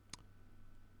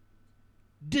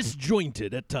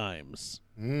disjointed at times.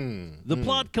 The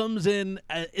plot comes in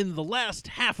the last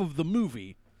half of the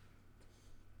movie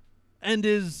and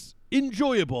is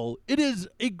enjoyable. It is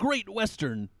a great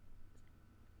Western,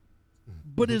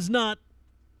 but is not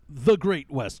the Great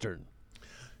Western.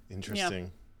 Interesting.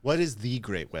 Yep. What is the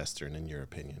Great Western, in your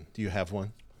opinion? Do you have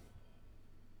one?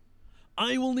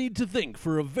 I will need to think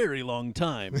for a very long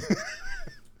time.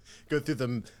 Go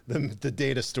through the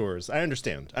data stores. I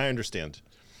understand.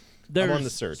 There's I'm on the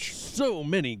search. So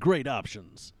many great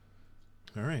options.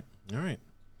 All right.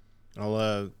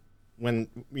 I'll when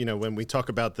we talk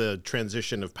about the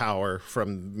transition of power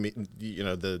from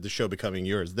the show becoming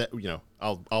yours, that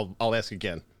I'll ask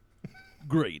again.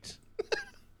 Great.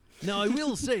 Now I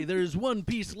will say there's one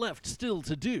piece left still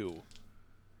to do,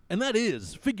 and that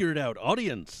is figure it out,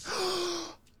 audience.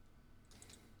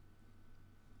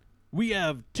 We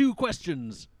have 2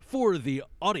 questions for the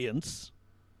audience,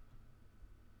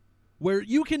 where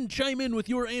you can chime in with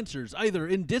your answers either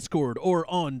in Discord or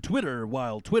on Twitter,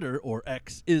 while Twitter, or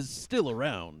X, is still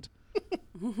around.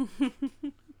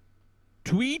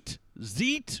 Tweet,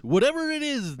 Zeet, whatever it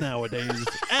is nowadays,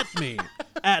 at me,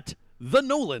 at the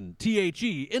Nolan,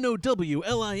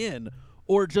 TheNowlin,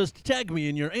 or just tag me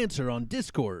in your answer on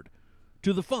Discord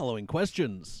to the following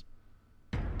questions.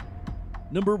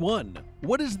 Number 1.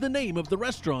 What is the name of the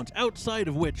restaurant outside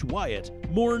of which Wyatt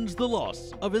mourns the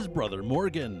loss of his brother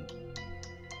Morgan?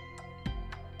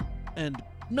 And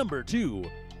number 2.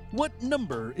 What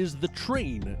number is the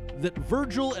train that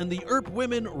Virgil and the Earp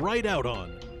women ride out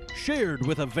on, shared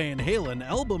with a Van Halen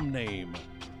album name?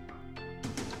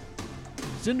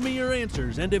 Send me your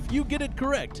answers, and if you get it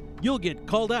correct, you'll get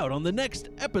called out on the next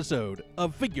episode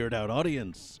of Figure It Out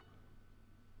Audience.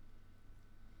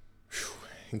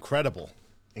 Incredible.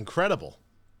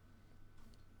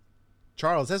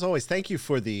 Charles, as always, thank you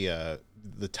for the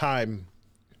time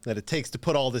that it takes to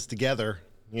put all this together,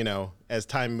 as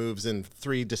time moves in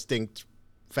 3 distinct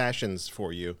fashions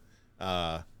for you.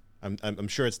 I'm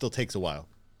sure it still takes a while.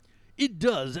 It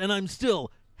does, and I'm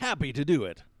still happy to do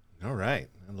it. All right.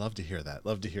 I'd love to hear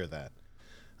that.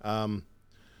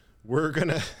 We're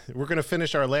gonna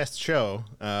finish our last show,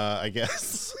 I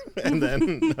guess, and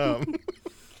then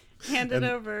hand it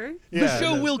over. The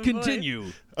show will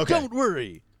continue. Okay. Don't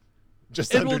worry.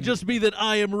 It will just be that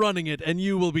I am running it and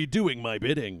you will be doing my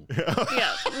bidding.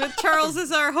 Yeah. Charles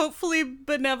is our hopefully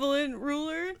benevolent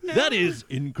ruler. No? That is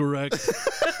incorrect.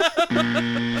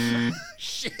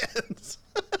 Shit.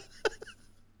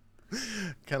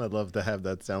 Kind of love to have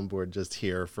that soundboard just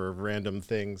here for random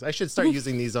things. I should start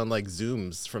using these on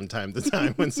Zooms from time to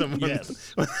time when someone.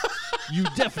 Yes. You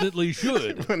definitely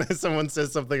should. When someone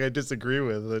says something I disagree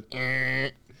with.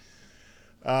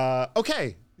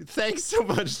 Okay. Thanks so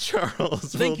much,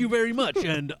 Charles. Thank you very much,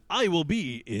 and I will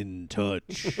be in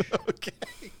touch. Okay.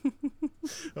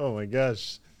 Oh my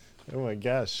gosh. The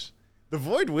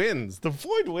Void wins.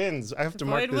 I have to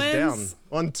mark this down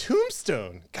on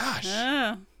Tombstone. Gosh.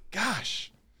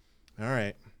 All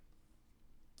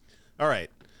right.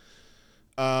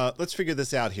 Let's figure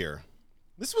this out here.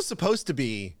 This was supposed to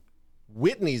be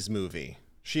Whitney's movie.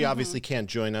 She obviously can't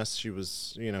join us. She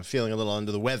was, feeling a little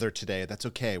under the weather today. That's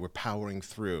okay. We're powering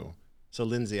through. So,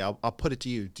 Lindsay, I'll put it to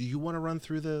you. Do you want to run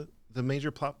through the major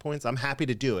plot points? I'm happy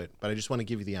to do it, but I just want to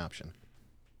give you the option.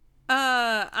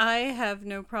 I have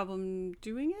no problem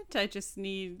doing it. I just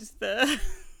need the...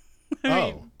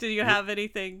 do you have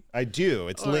anything? I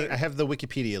do. I have the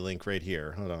Wikipedia link right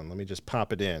here. Hold on. Let me just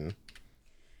pop it in.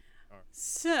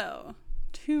 So...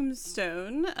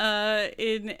 Tombstone.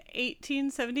 In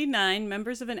 1879,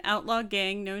 members of an outlaw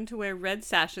gang known to wear red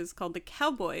sashes called the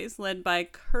Cowboys, led by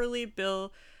Curly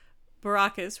Bill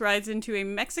Baracus, rides into a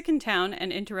Mexican town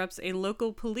and interrupts a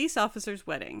local police officer's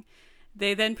wedding.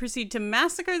 They then proceed to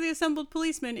massacre the assembled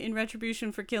policemen in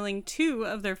retribution for killing 2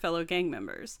 of their fellow gang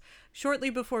members. Shortly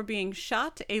before being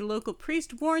shot, a local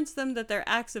priest warns them that their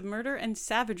acts of murder and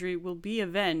savagery will be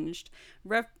avenged,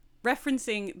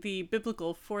 referencing the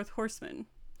biblical 4th horseman.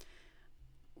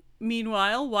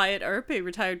 Meanwhile, Wyatt Earp, a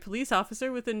retired police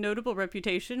officer with a notable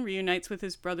reputation, reunites with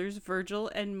his brothers Virgil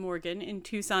and Morgan in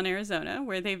Tucson, Arizona,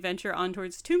 where they venture on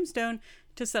towards Tombstone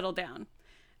to settle down.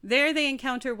 There they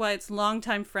encounter Wyatt's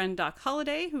longtime friend Doc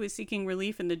Holliday, who is seeking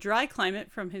relief in the dry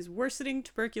climate from his worsening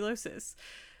tuberculosis.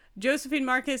 Josephine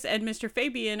Marcus and Mr.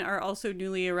 Fabian are also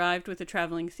newly arrived with a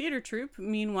traveling theater troupe.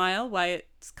 Meanwhile,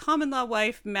 Wyatt's common-law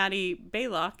wife, Maddie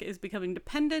Baylock, is becoming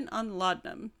dependent on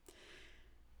laudanum.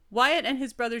 Wyatt and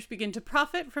his brothers begin to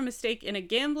profit from a stake in a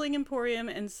gambling emporium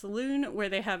and saloon where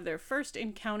they have their first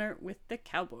encounter with the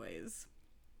cowboys.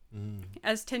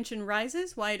 As tension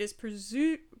rises, Wyatt is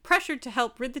pressured to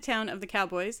help rid the town of the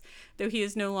cowboys, though he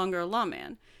is no longer a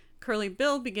lawman. Curly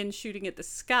Bill begins shooting at the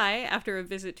sky after a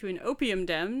visit to an opium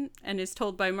den and is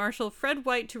told by Marshal Fred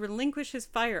White to relinquish his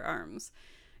firearms.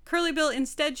 Curly Bill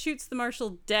instead shoots the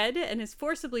marshal dead and is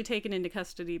forcibly taken into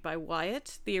custody by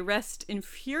Wyatt. The arrest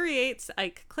infuriates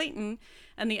Ike Clayton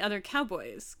and the other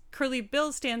cowboys. Curly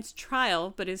Bill stands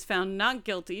trial but is found not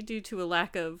guilty due to a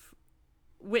lack of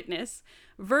witness.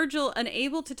 Virgil,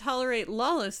 unable to tolerate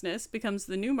lawlessness, becomes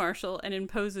the new marshal and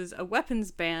imposes a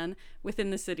weapons ban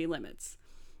within the city limits.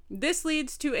 This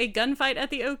leads to a gunfight at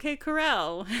the OK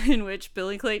Corral, in which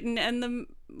Billy Clayton and the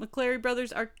McClary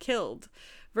brothers are killed.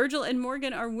 Virgil and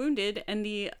Morgan are wounded, and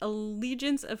the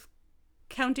allegiance of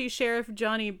County Sheriff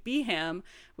Johnny Beham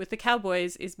with the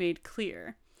cowboys is made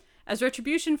clear. As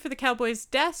retribution for the cowboys'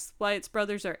 deaths, Wyatt's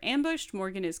brothers are ambushed,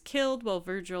 Morgan is killed, while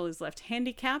Virgil is left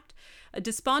handicapped. A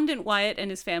despondent Wyatt and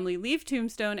his family leave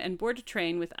Tombstone and board a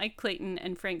train with Ike Clayton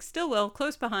and Frank Stillwell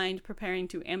close behind, preparing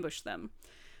to ambush them.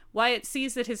 Wyatt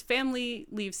sees that his family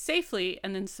leaves safely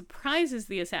and then surprises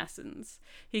the assassins.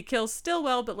 He kills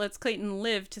Stillwell but lets Clayton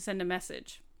live to send a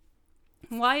message.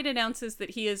 Wyatt announces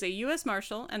that he is a U.S.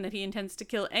 Marshal and that he intends to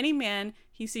kill any man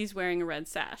he sees wearing a red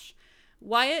sash.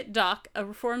 Wyatt, Doc, a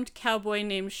reformed cowboy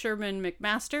named Sherman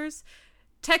McMasters,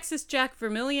 Texas Jack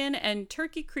Vermillion, and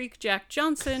Turkey Creek Jack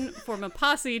Johnson form a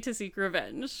posse to seek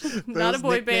revenge. Not a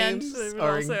boy band. Those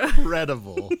are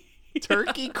incredible.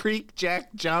 Turkey Creek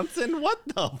Jack Johnson? What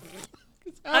the fuck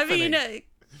is happening? I mean,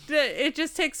 it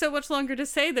just takes so much longer to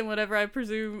say than whatever I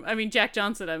presume. I mean, Jack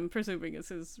Johnson, I'm presuming, is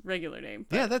his regular name.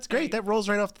 Yeah, that's great. That rolls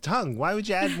right off the tongue. Why would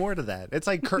you add more to that? It's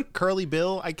like Curly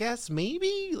Bill, I guess,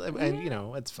 maybe? And, you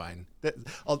know, it's fine.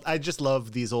 I just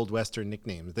love these old Western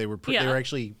nicknames. They were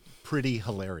actually pretty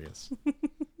hilarious.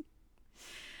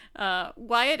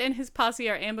 Wyatt and his posse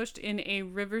are ambushed in a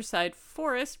riverside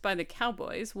forest by the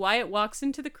cowboys. Wyatt walks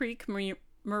into the creek,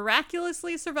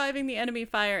 miraculously surviving the enemy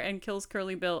fire, and kills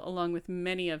Curly Bill along with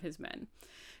many of his men.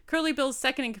 Curly Bill's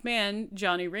second in command,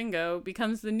 Johnny Ringo,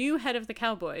 becomes the new head of the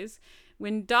cowboys.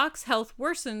 When Doc's health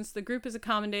worsens, the group is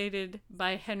accommodated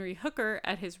by Henry Hooker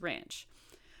at his ranch.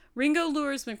 Ringo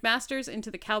lures McMasters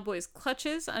into the cowboys'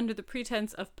 clutches under the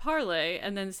pretense of parlay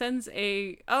and then sends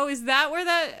a... Oh, is that where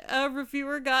that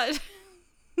reviewer got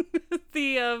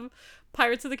the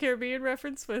Pirates of the Caribbean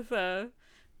reference with...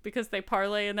 because they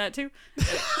parlay in that too?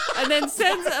 And then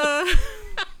sends a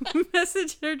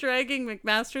messenger dragging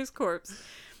McMasters' corpse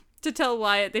to tell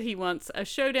Wyatt that he wants a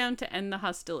showdown to end the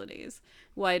hostilities.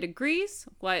 Wyatt agrees.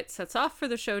 Wyatt sets off for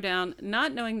the showdown,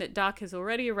 not knowing that Doc has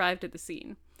already arrived at the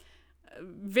scene.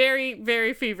 Very,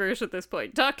 very feverish at this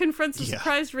point. Doc confronts a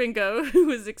surprised Ringo, who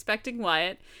is expecting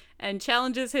Wyatt, and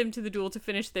challenges him to the duel to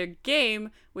finish their game,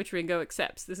 which Ringo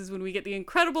accepts. This is when we get the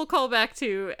incredible callback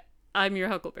to I'm Your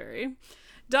Huckleberry.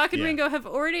 Doc and Ringo have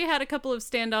already had a couple of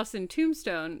standoffs in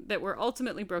Tombstone that were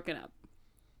ultimately broken up.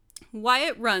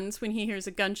 Wyatt runs when he hears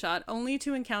a gunshot, only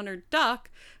to encounter Doc,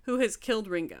 who has killed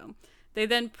Ringo. They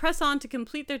then press on to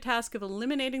complete their task of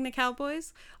eliminating the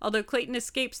cowboys, although Clayton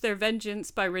escapes their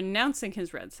vengeance by renouncing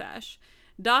his red sash.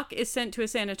 Doc is sent to a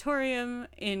sanatorium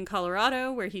in Colorado,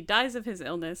 where he dies of his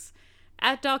illness.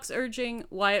 At Doc's urging,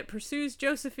 Wyatt pursues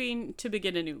Josephine to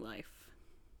begin a new life.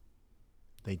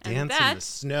 They dance in the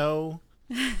snow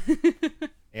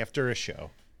after a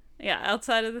show. Yeah,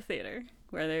 outside of the theater,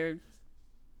 where they're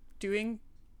doing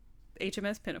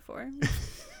HMS Pinafore.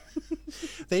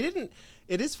 They didn't...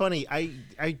 It is funny.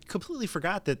 I completely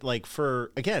forgot that, like,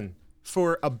 for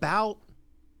about,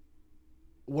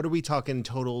 what are we talking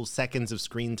total seconds of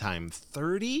screen time?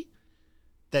 30?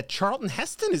 That Charlton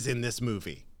Heston is in this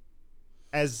movie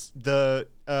as the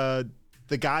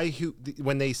guy who,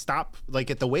 when they stop, like,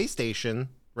 at the way station,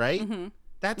 right? Mm-hmm.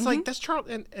 That's like, that's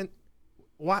Charlton. And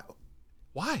why?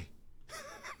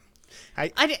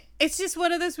 It's just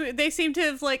one of those. They seem to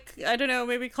have, like, I don't know,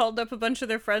 maybe called up a bunch of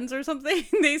their friends or something.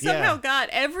 They somehow got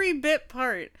every bit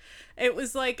part. It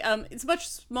was like it's a much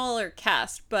smaller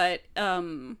cast, but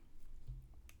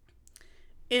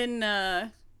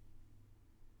in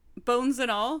Bones and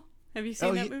All, Have you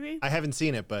seen that movie? I haven't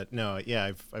seen it, but no,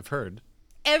 yeah, I've heard.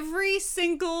 Every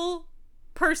single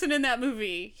person in that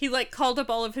movie, he like called up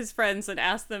all of his friends and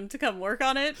asked them to come work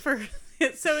on it for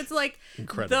so it's like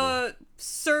Incredible. The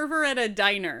server at a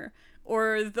diner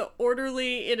or the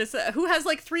orderly in a who has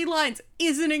like 3 lines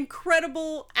is an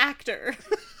incredible actor.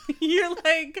 You're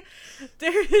like,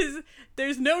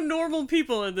 there's no normal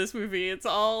people in this movie. It's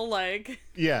all like,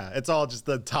 yeah, it's all just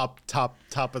the top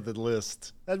of the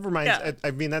list. That reminds, Yeah.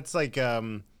 I mean, that's like,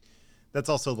 that's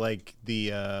also like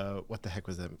the, what the heck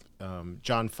was that?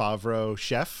 Jon Favreau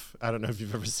Chef. I don't know if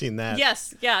you've ever seen that.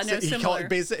 yes, yeah, no, So similar.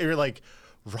 basically, you're like,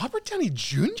 Robert Downey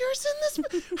Jr.'s in this?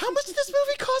 How much did this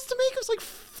movie cost to make? It was like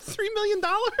 $3 million.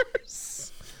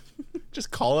 Just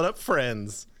calling up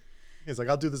friends. He's like,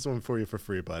 I'll do this one for you for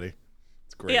free, buddy.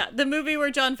 It's great. Yeah, the movie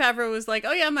where Jon Favreau was like,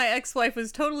 oh yeah, my ex-wife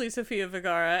was totally Sofia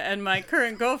Vergara, and my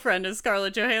current girlfriend is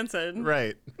Scarlett Johansson.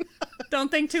 Right. Don't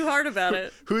think too hard about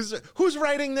it. Who's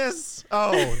writing this?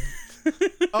 Oh,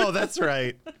 oh, that's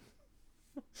right.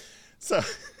 So,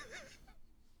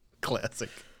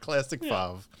 classic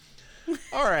Fav.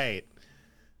 All right.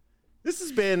 This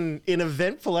has been an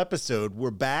eventful episode.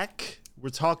 We're back. We're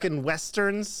talking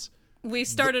Westerns. We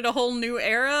started a whole new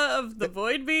era of the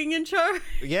Void being in charge.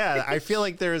 Yeah, I feel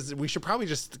like we should probably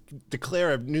just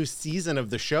declare a new season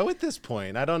of the show at this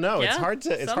point. I don't know. Yeah, it's hard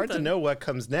to something. know what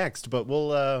comes next, but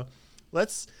we'll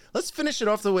let's finish it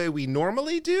off the way we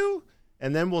normally do,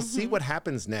 and then we'll see what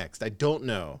happens next. I don't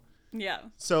know. Yeah.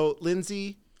 So,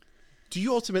 Lindsay, do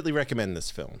you ultimately recommend this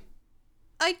film?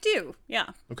 I do. Yeah.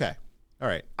 Okay. All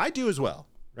right. I do as well,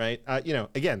 right?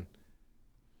 Again,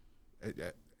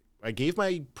 I gave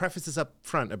my prefaces up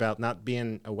front about not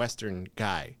being a Western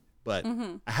guy, but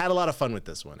I had a lot of fun with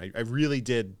this one. I really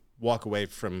did walk away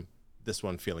from this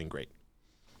one feeling great.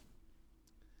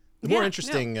 The more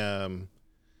interesting, thing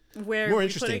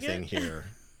here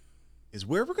is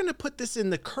where we're going to put this in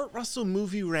the Kurt Russell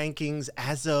movie rankings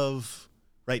as of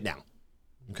right now.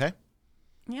 Okay?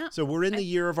 Yeah. So we're in the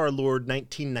year of our Lord,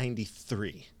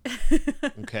 1993.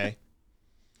 Okay?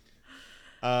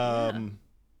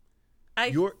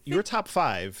 Your top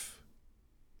 5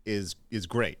 is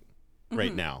great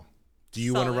right now. Do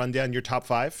you want to run down your top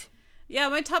 5? Yeah,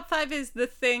 my top 5 is The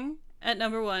Thing at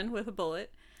number 1 with a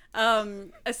bullet.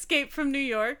 Escape from New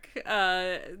York,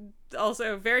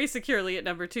 also very securely at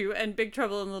number 2, and Big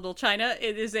Trouble in Little China.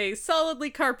 It is a solidly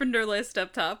Carpenter list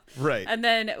up top. Right. And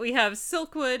then we have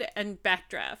Silkwood and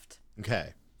Backdraft.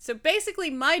 Okay. So basically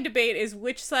my debate is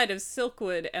which side of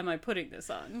Silkwood am I putting this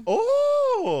on?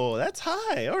 Oh, that's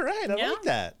high. All right. I Yeah. like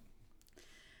that.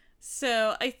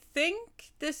 So I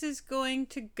think this is going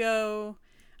to go...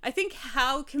 I think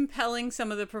how compelling some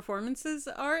of the performances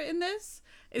are in this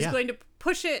is going to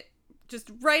push it just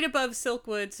right above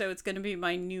Silkwood, so it's going to be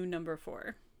my new number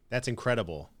 4. That's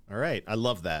incredible. All right. I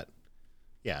love that.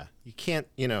 Yeah. You can't,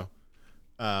 you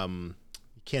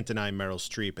can't deny Meryl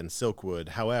Streep and Silkwood.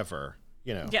 However,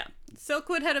 Yeah.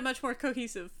 Silkwood had a much more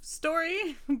cohesive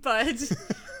story, but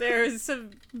there's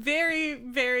some very,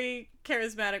 very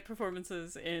charismatic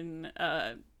performances in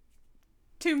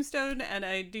Tombstone, and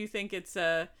I do think it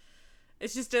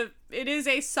is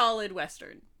a solid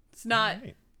Western. It's not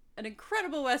an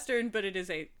incredible Western, but it is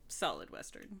a solid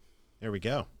Western. There we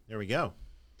go.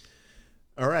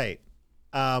 All right.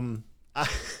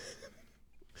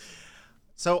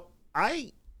 So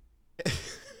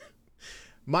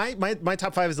my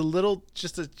top 5 is a little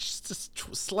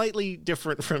just slightly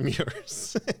different from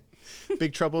yours.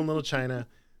 Big Trouble in Little China,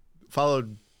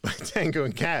 followed by Tango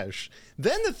and Cash.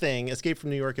 Then The Thing, Escape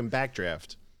from New York, and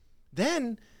Backdraft.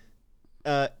 Then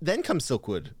comes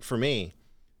Silkwood for me.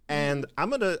 And I'm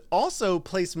going to also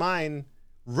place mine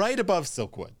right above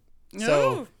Silkwood.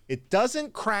 So it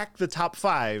doesn't crack the top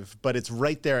 5, but it's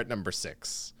right there at number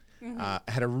 6. I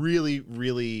had a really,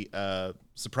 really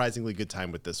surprisingly good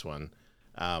time with this one.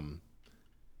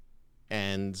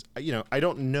 And, I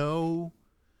don't know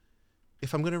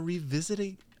if I'm going to revisit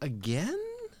it again.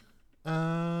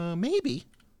 Maybe.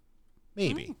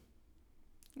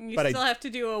 You still have to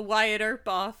do a Wyatt Earp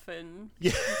off and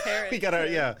compare it. We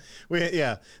gotta,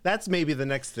 that's maybe the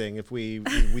next thing if we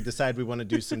decide we want to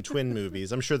do some twin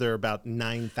movies. I'm sure there are about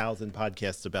 9,000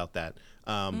 podcasts about that.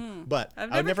 But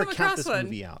I've never count this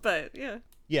movie out. But yeah.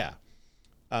 Yeah.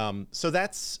 So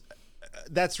that's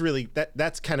really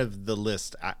that's kind of the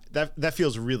list. That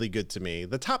feels really good to me.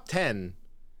 The top 10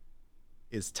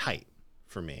 is tight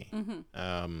for me.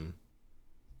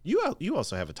 You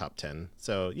also have a top 10.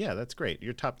 So, yeah, that's great.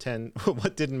 Your top 10.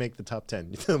 What didn't make the top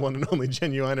 10? The one and only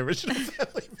Genuine Original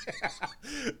Family.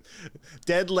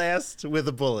 Dead last with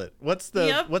a bullet. What's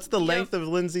the length of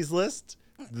Lindsay's list?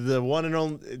 the one and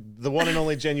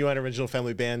only genuine original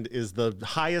family band is the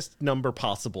highest number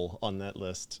possible on that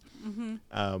list.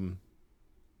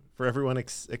 For everyone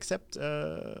except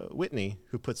Whitney,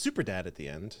 who put Super Dad at the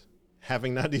end,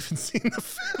 having not even seen the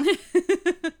film.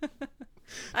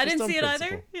 I didn't see it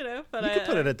principle. either, but you could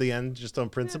put it at the end just on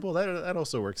principle. Yeah. That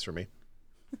also works for me.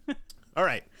 All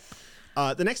right.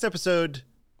 The next episode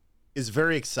is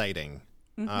very exciting.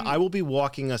 I will be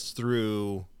walking us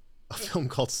through a film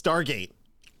called Stargate.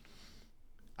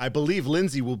 I believe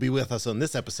Lindsay will be with us on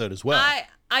this episode as well.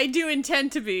 I do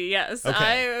intend to be, yes. Okay.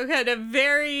 I had a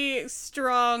very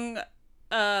strong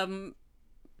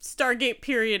Stargate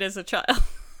period as a child.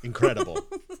 Incredible.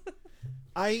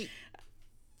 I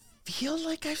feel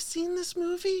like I've seen this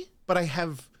movie, but I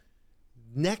have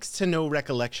next to no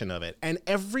recollection of it. And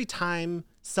every time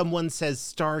someone says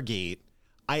Stargate,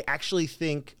 I actually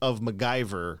think of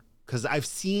MacGyver, because I've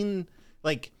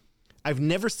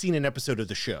never seen an episode of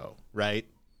the show, right?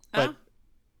 But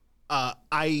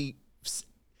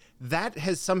that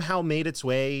has somehow made its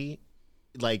way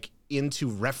into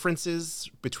references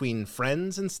between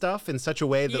friends and stuff in such a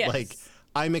way that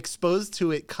I'm exposed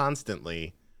to it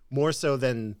constantly, more so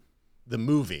than the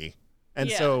movie.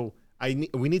 And so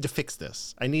we need to fix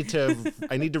this. I need to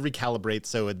recalibrate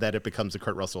so that it becomes a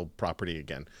Kurt Russell property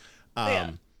again.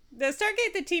 The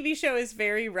Stargate, the TV show, is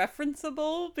very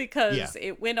referenceable because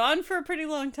it went on for a pretty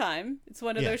long time. It's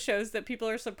one of those shows that people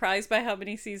are surprised by how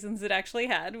many seasons it actually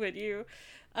had when you...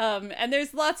 and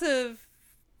there's lots of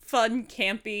fun,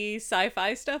 campy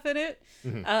sci-fi stuff in it.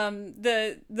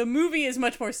 The movie is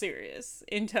much more serious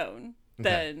in tone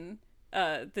than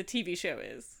the TV show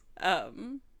is.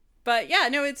 But yeah,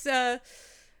 no, it's... I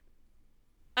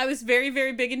was very,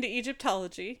 very big into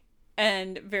Egyptology.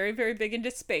 And very, very big into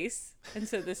space. And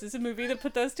so this is a movie that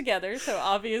put those together. So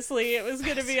obviously it was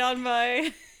going to be on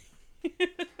my...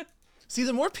 See,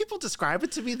 the more people describe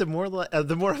it to me, the more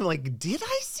I'm like, did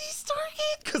I see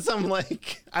Stargate? Because I'm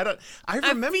like, I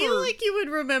remember... I feel like you would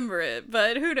remember it,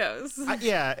 but who knows?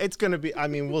 It's going to be... I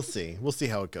mean, we'll see. We'll see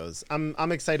how it goes.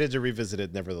 I'm excited to revisit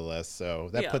it nevertheless. So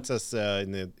that puts us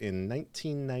in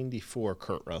 1994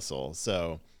 Kurt Russell.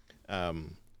 So...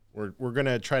 We're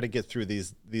gonna try to get through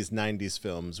these 90s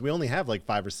films. We only have like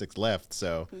 5 or 6 left,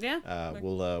 so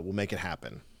we'll make it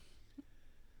happen.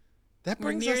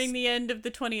 We're nearing the end of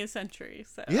the 20th century,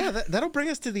 so that'll bring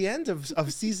us to the end of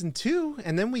season 2,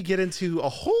 and then we get into a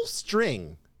whole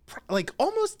string, like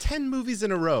almost 10 movies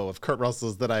in a row of Kurt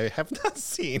Russell's that I have not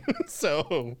seen.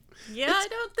 So I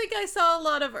don't think I saw a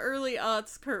lot of early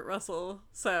aughts Kurt Russell.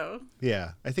 So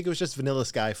I think it was just Vanilla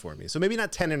Sky for me. So maybe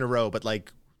not 10 in a row, but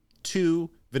like 2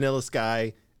 Vanilla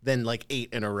Sky, then like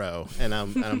 8 in a row, and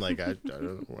I'm like, I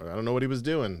don't know what he was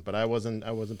doing, but I wasn't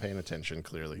paying attention.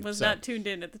 Clearly, was not tuned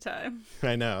in at the time.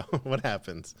 I know what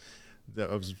happens.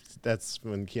 That's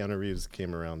when Keanu Reeves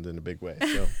came around in a big way,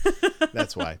 so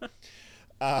that's why.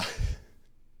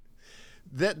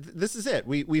 This is it.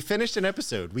 We finished an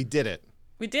episode. We did it.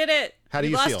 We did it. How do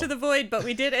you feel? We feel? Lost to the void, but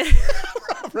we did it.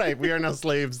 Right. We are now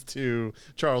slaves to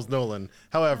Charles Nolan.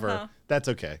 However, that's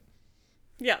okay.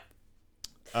 Yeah.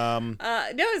 No,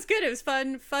 it was good. It was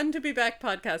fun to be back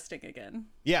podcasting again.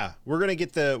 Yeah, we're gonna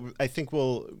get I think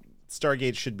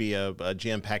Stargate should be a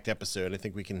jam-packed episode. I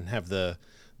think we can have the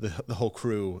whole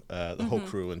crew, whole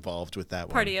crew involved with that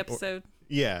party episode.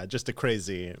 Just a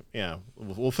crazy.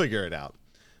 We'll figure it out.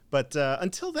 But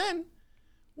until then,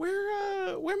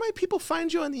 where might people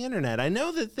find you on the internet? I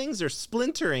know that things are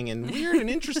splintering in weird and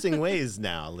interesting ways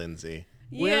now, Lindsay.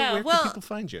 Where can people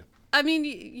find you? I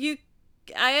mean,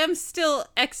 I am still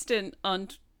extant on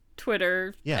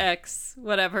Twitter, X,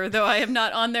 whatever, though I am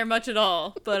not on there much at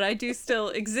all, but I do still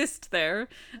exist there.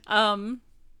 My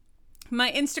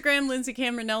Instagram, Lindsay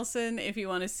Cameron Nelson, if you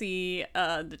want to see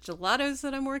the gelatos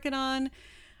that I'm working on.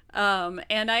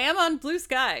 And I am on Blue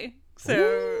Sky. So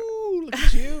ooh, look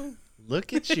at you.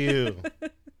 Look at you.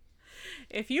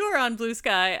 If you are on Blue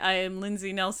Sky, I am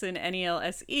Lindsay Nelson,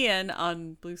 Nelsen,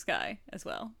 on Blue Sky as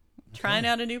well. Trying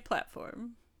out a new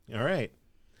platform. All right.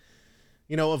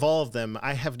 Of all of them,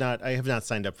 I have not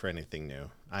signed up for anything new.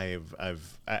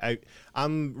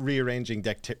 I'm rearranging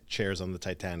deck chairs on the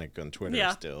Titanic on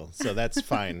Twitter still, so that's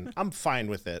fine. I'm fine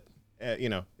with it.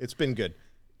 It's been good.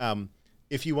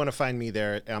 If you want to find me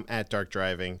there, I'm at Dark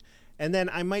Driving, and then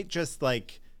I might just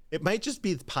it might just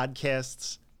be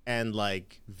podcasts and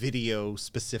like video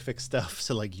specific stuff,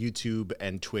 so like YouTube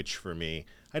and Twitch for me.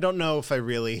 I don't know if I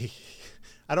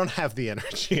don't have the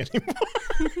energy anymore.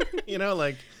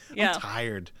 I'm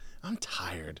tired.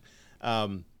 I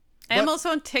am also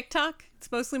on TikTok. It's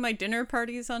mostly my dinner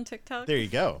parties on TikTok. There you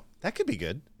go. That could be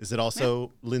good. Is it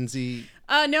also Lindsay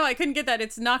No, I couldn't get that.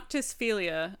 It's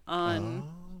Noctisphilia on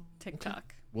TikTok.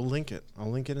 Okay. We'll link it. I'll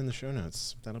link it in the show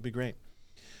notes. That'll be great.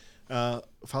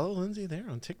 Follow Lindsay there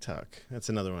on TikTok. That's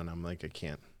another one. I'm like, I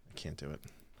can't do it.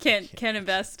 Can't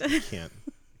invest.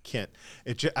 Can't.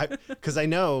 Because I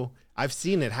know I've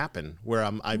seen it happen where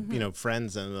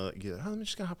friends and they're like, I'm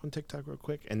just gonna hop on TikTok real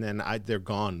quick, and then they're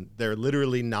gone. They're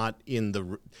literally not in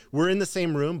the. We're in the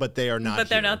same room, but they are not. But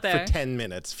they're not there for 10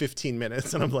 minutes, 15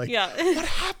 minutes, and I'm like, yeah. What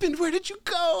happened? Where did you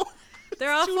go?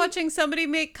 They're off watching somebody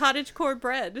make cottagecore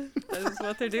bread. That is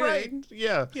what they're doing. Right.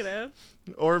 Yeah. You know.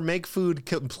 Or make food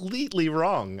completely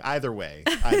wrong. Either way.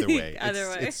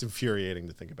 It's infuriating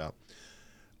to think about.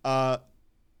 I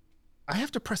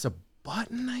have to press a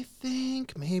button, I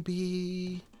think.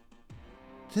 Maybe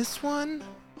this one?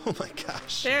 Oh my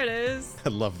gosh. There it is. I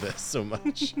love this so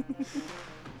much.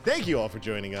 Thank you all for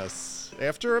joining us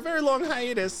after a very long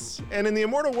hiatus. And in the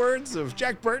immortal words of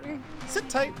Jack Burton, sit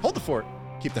tight, hold the fort,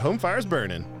 keep the home fires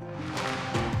burning.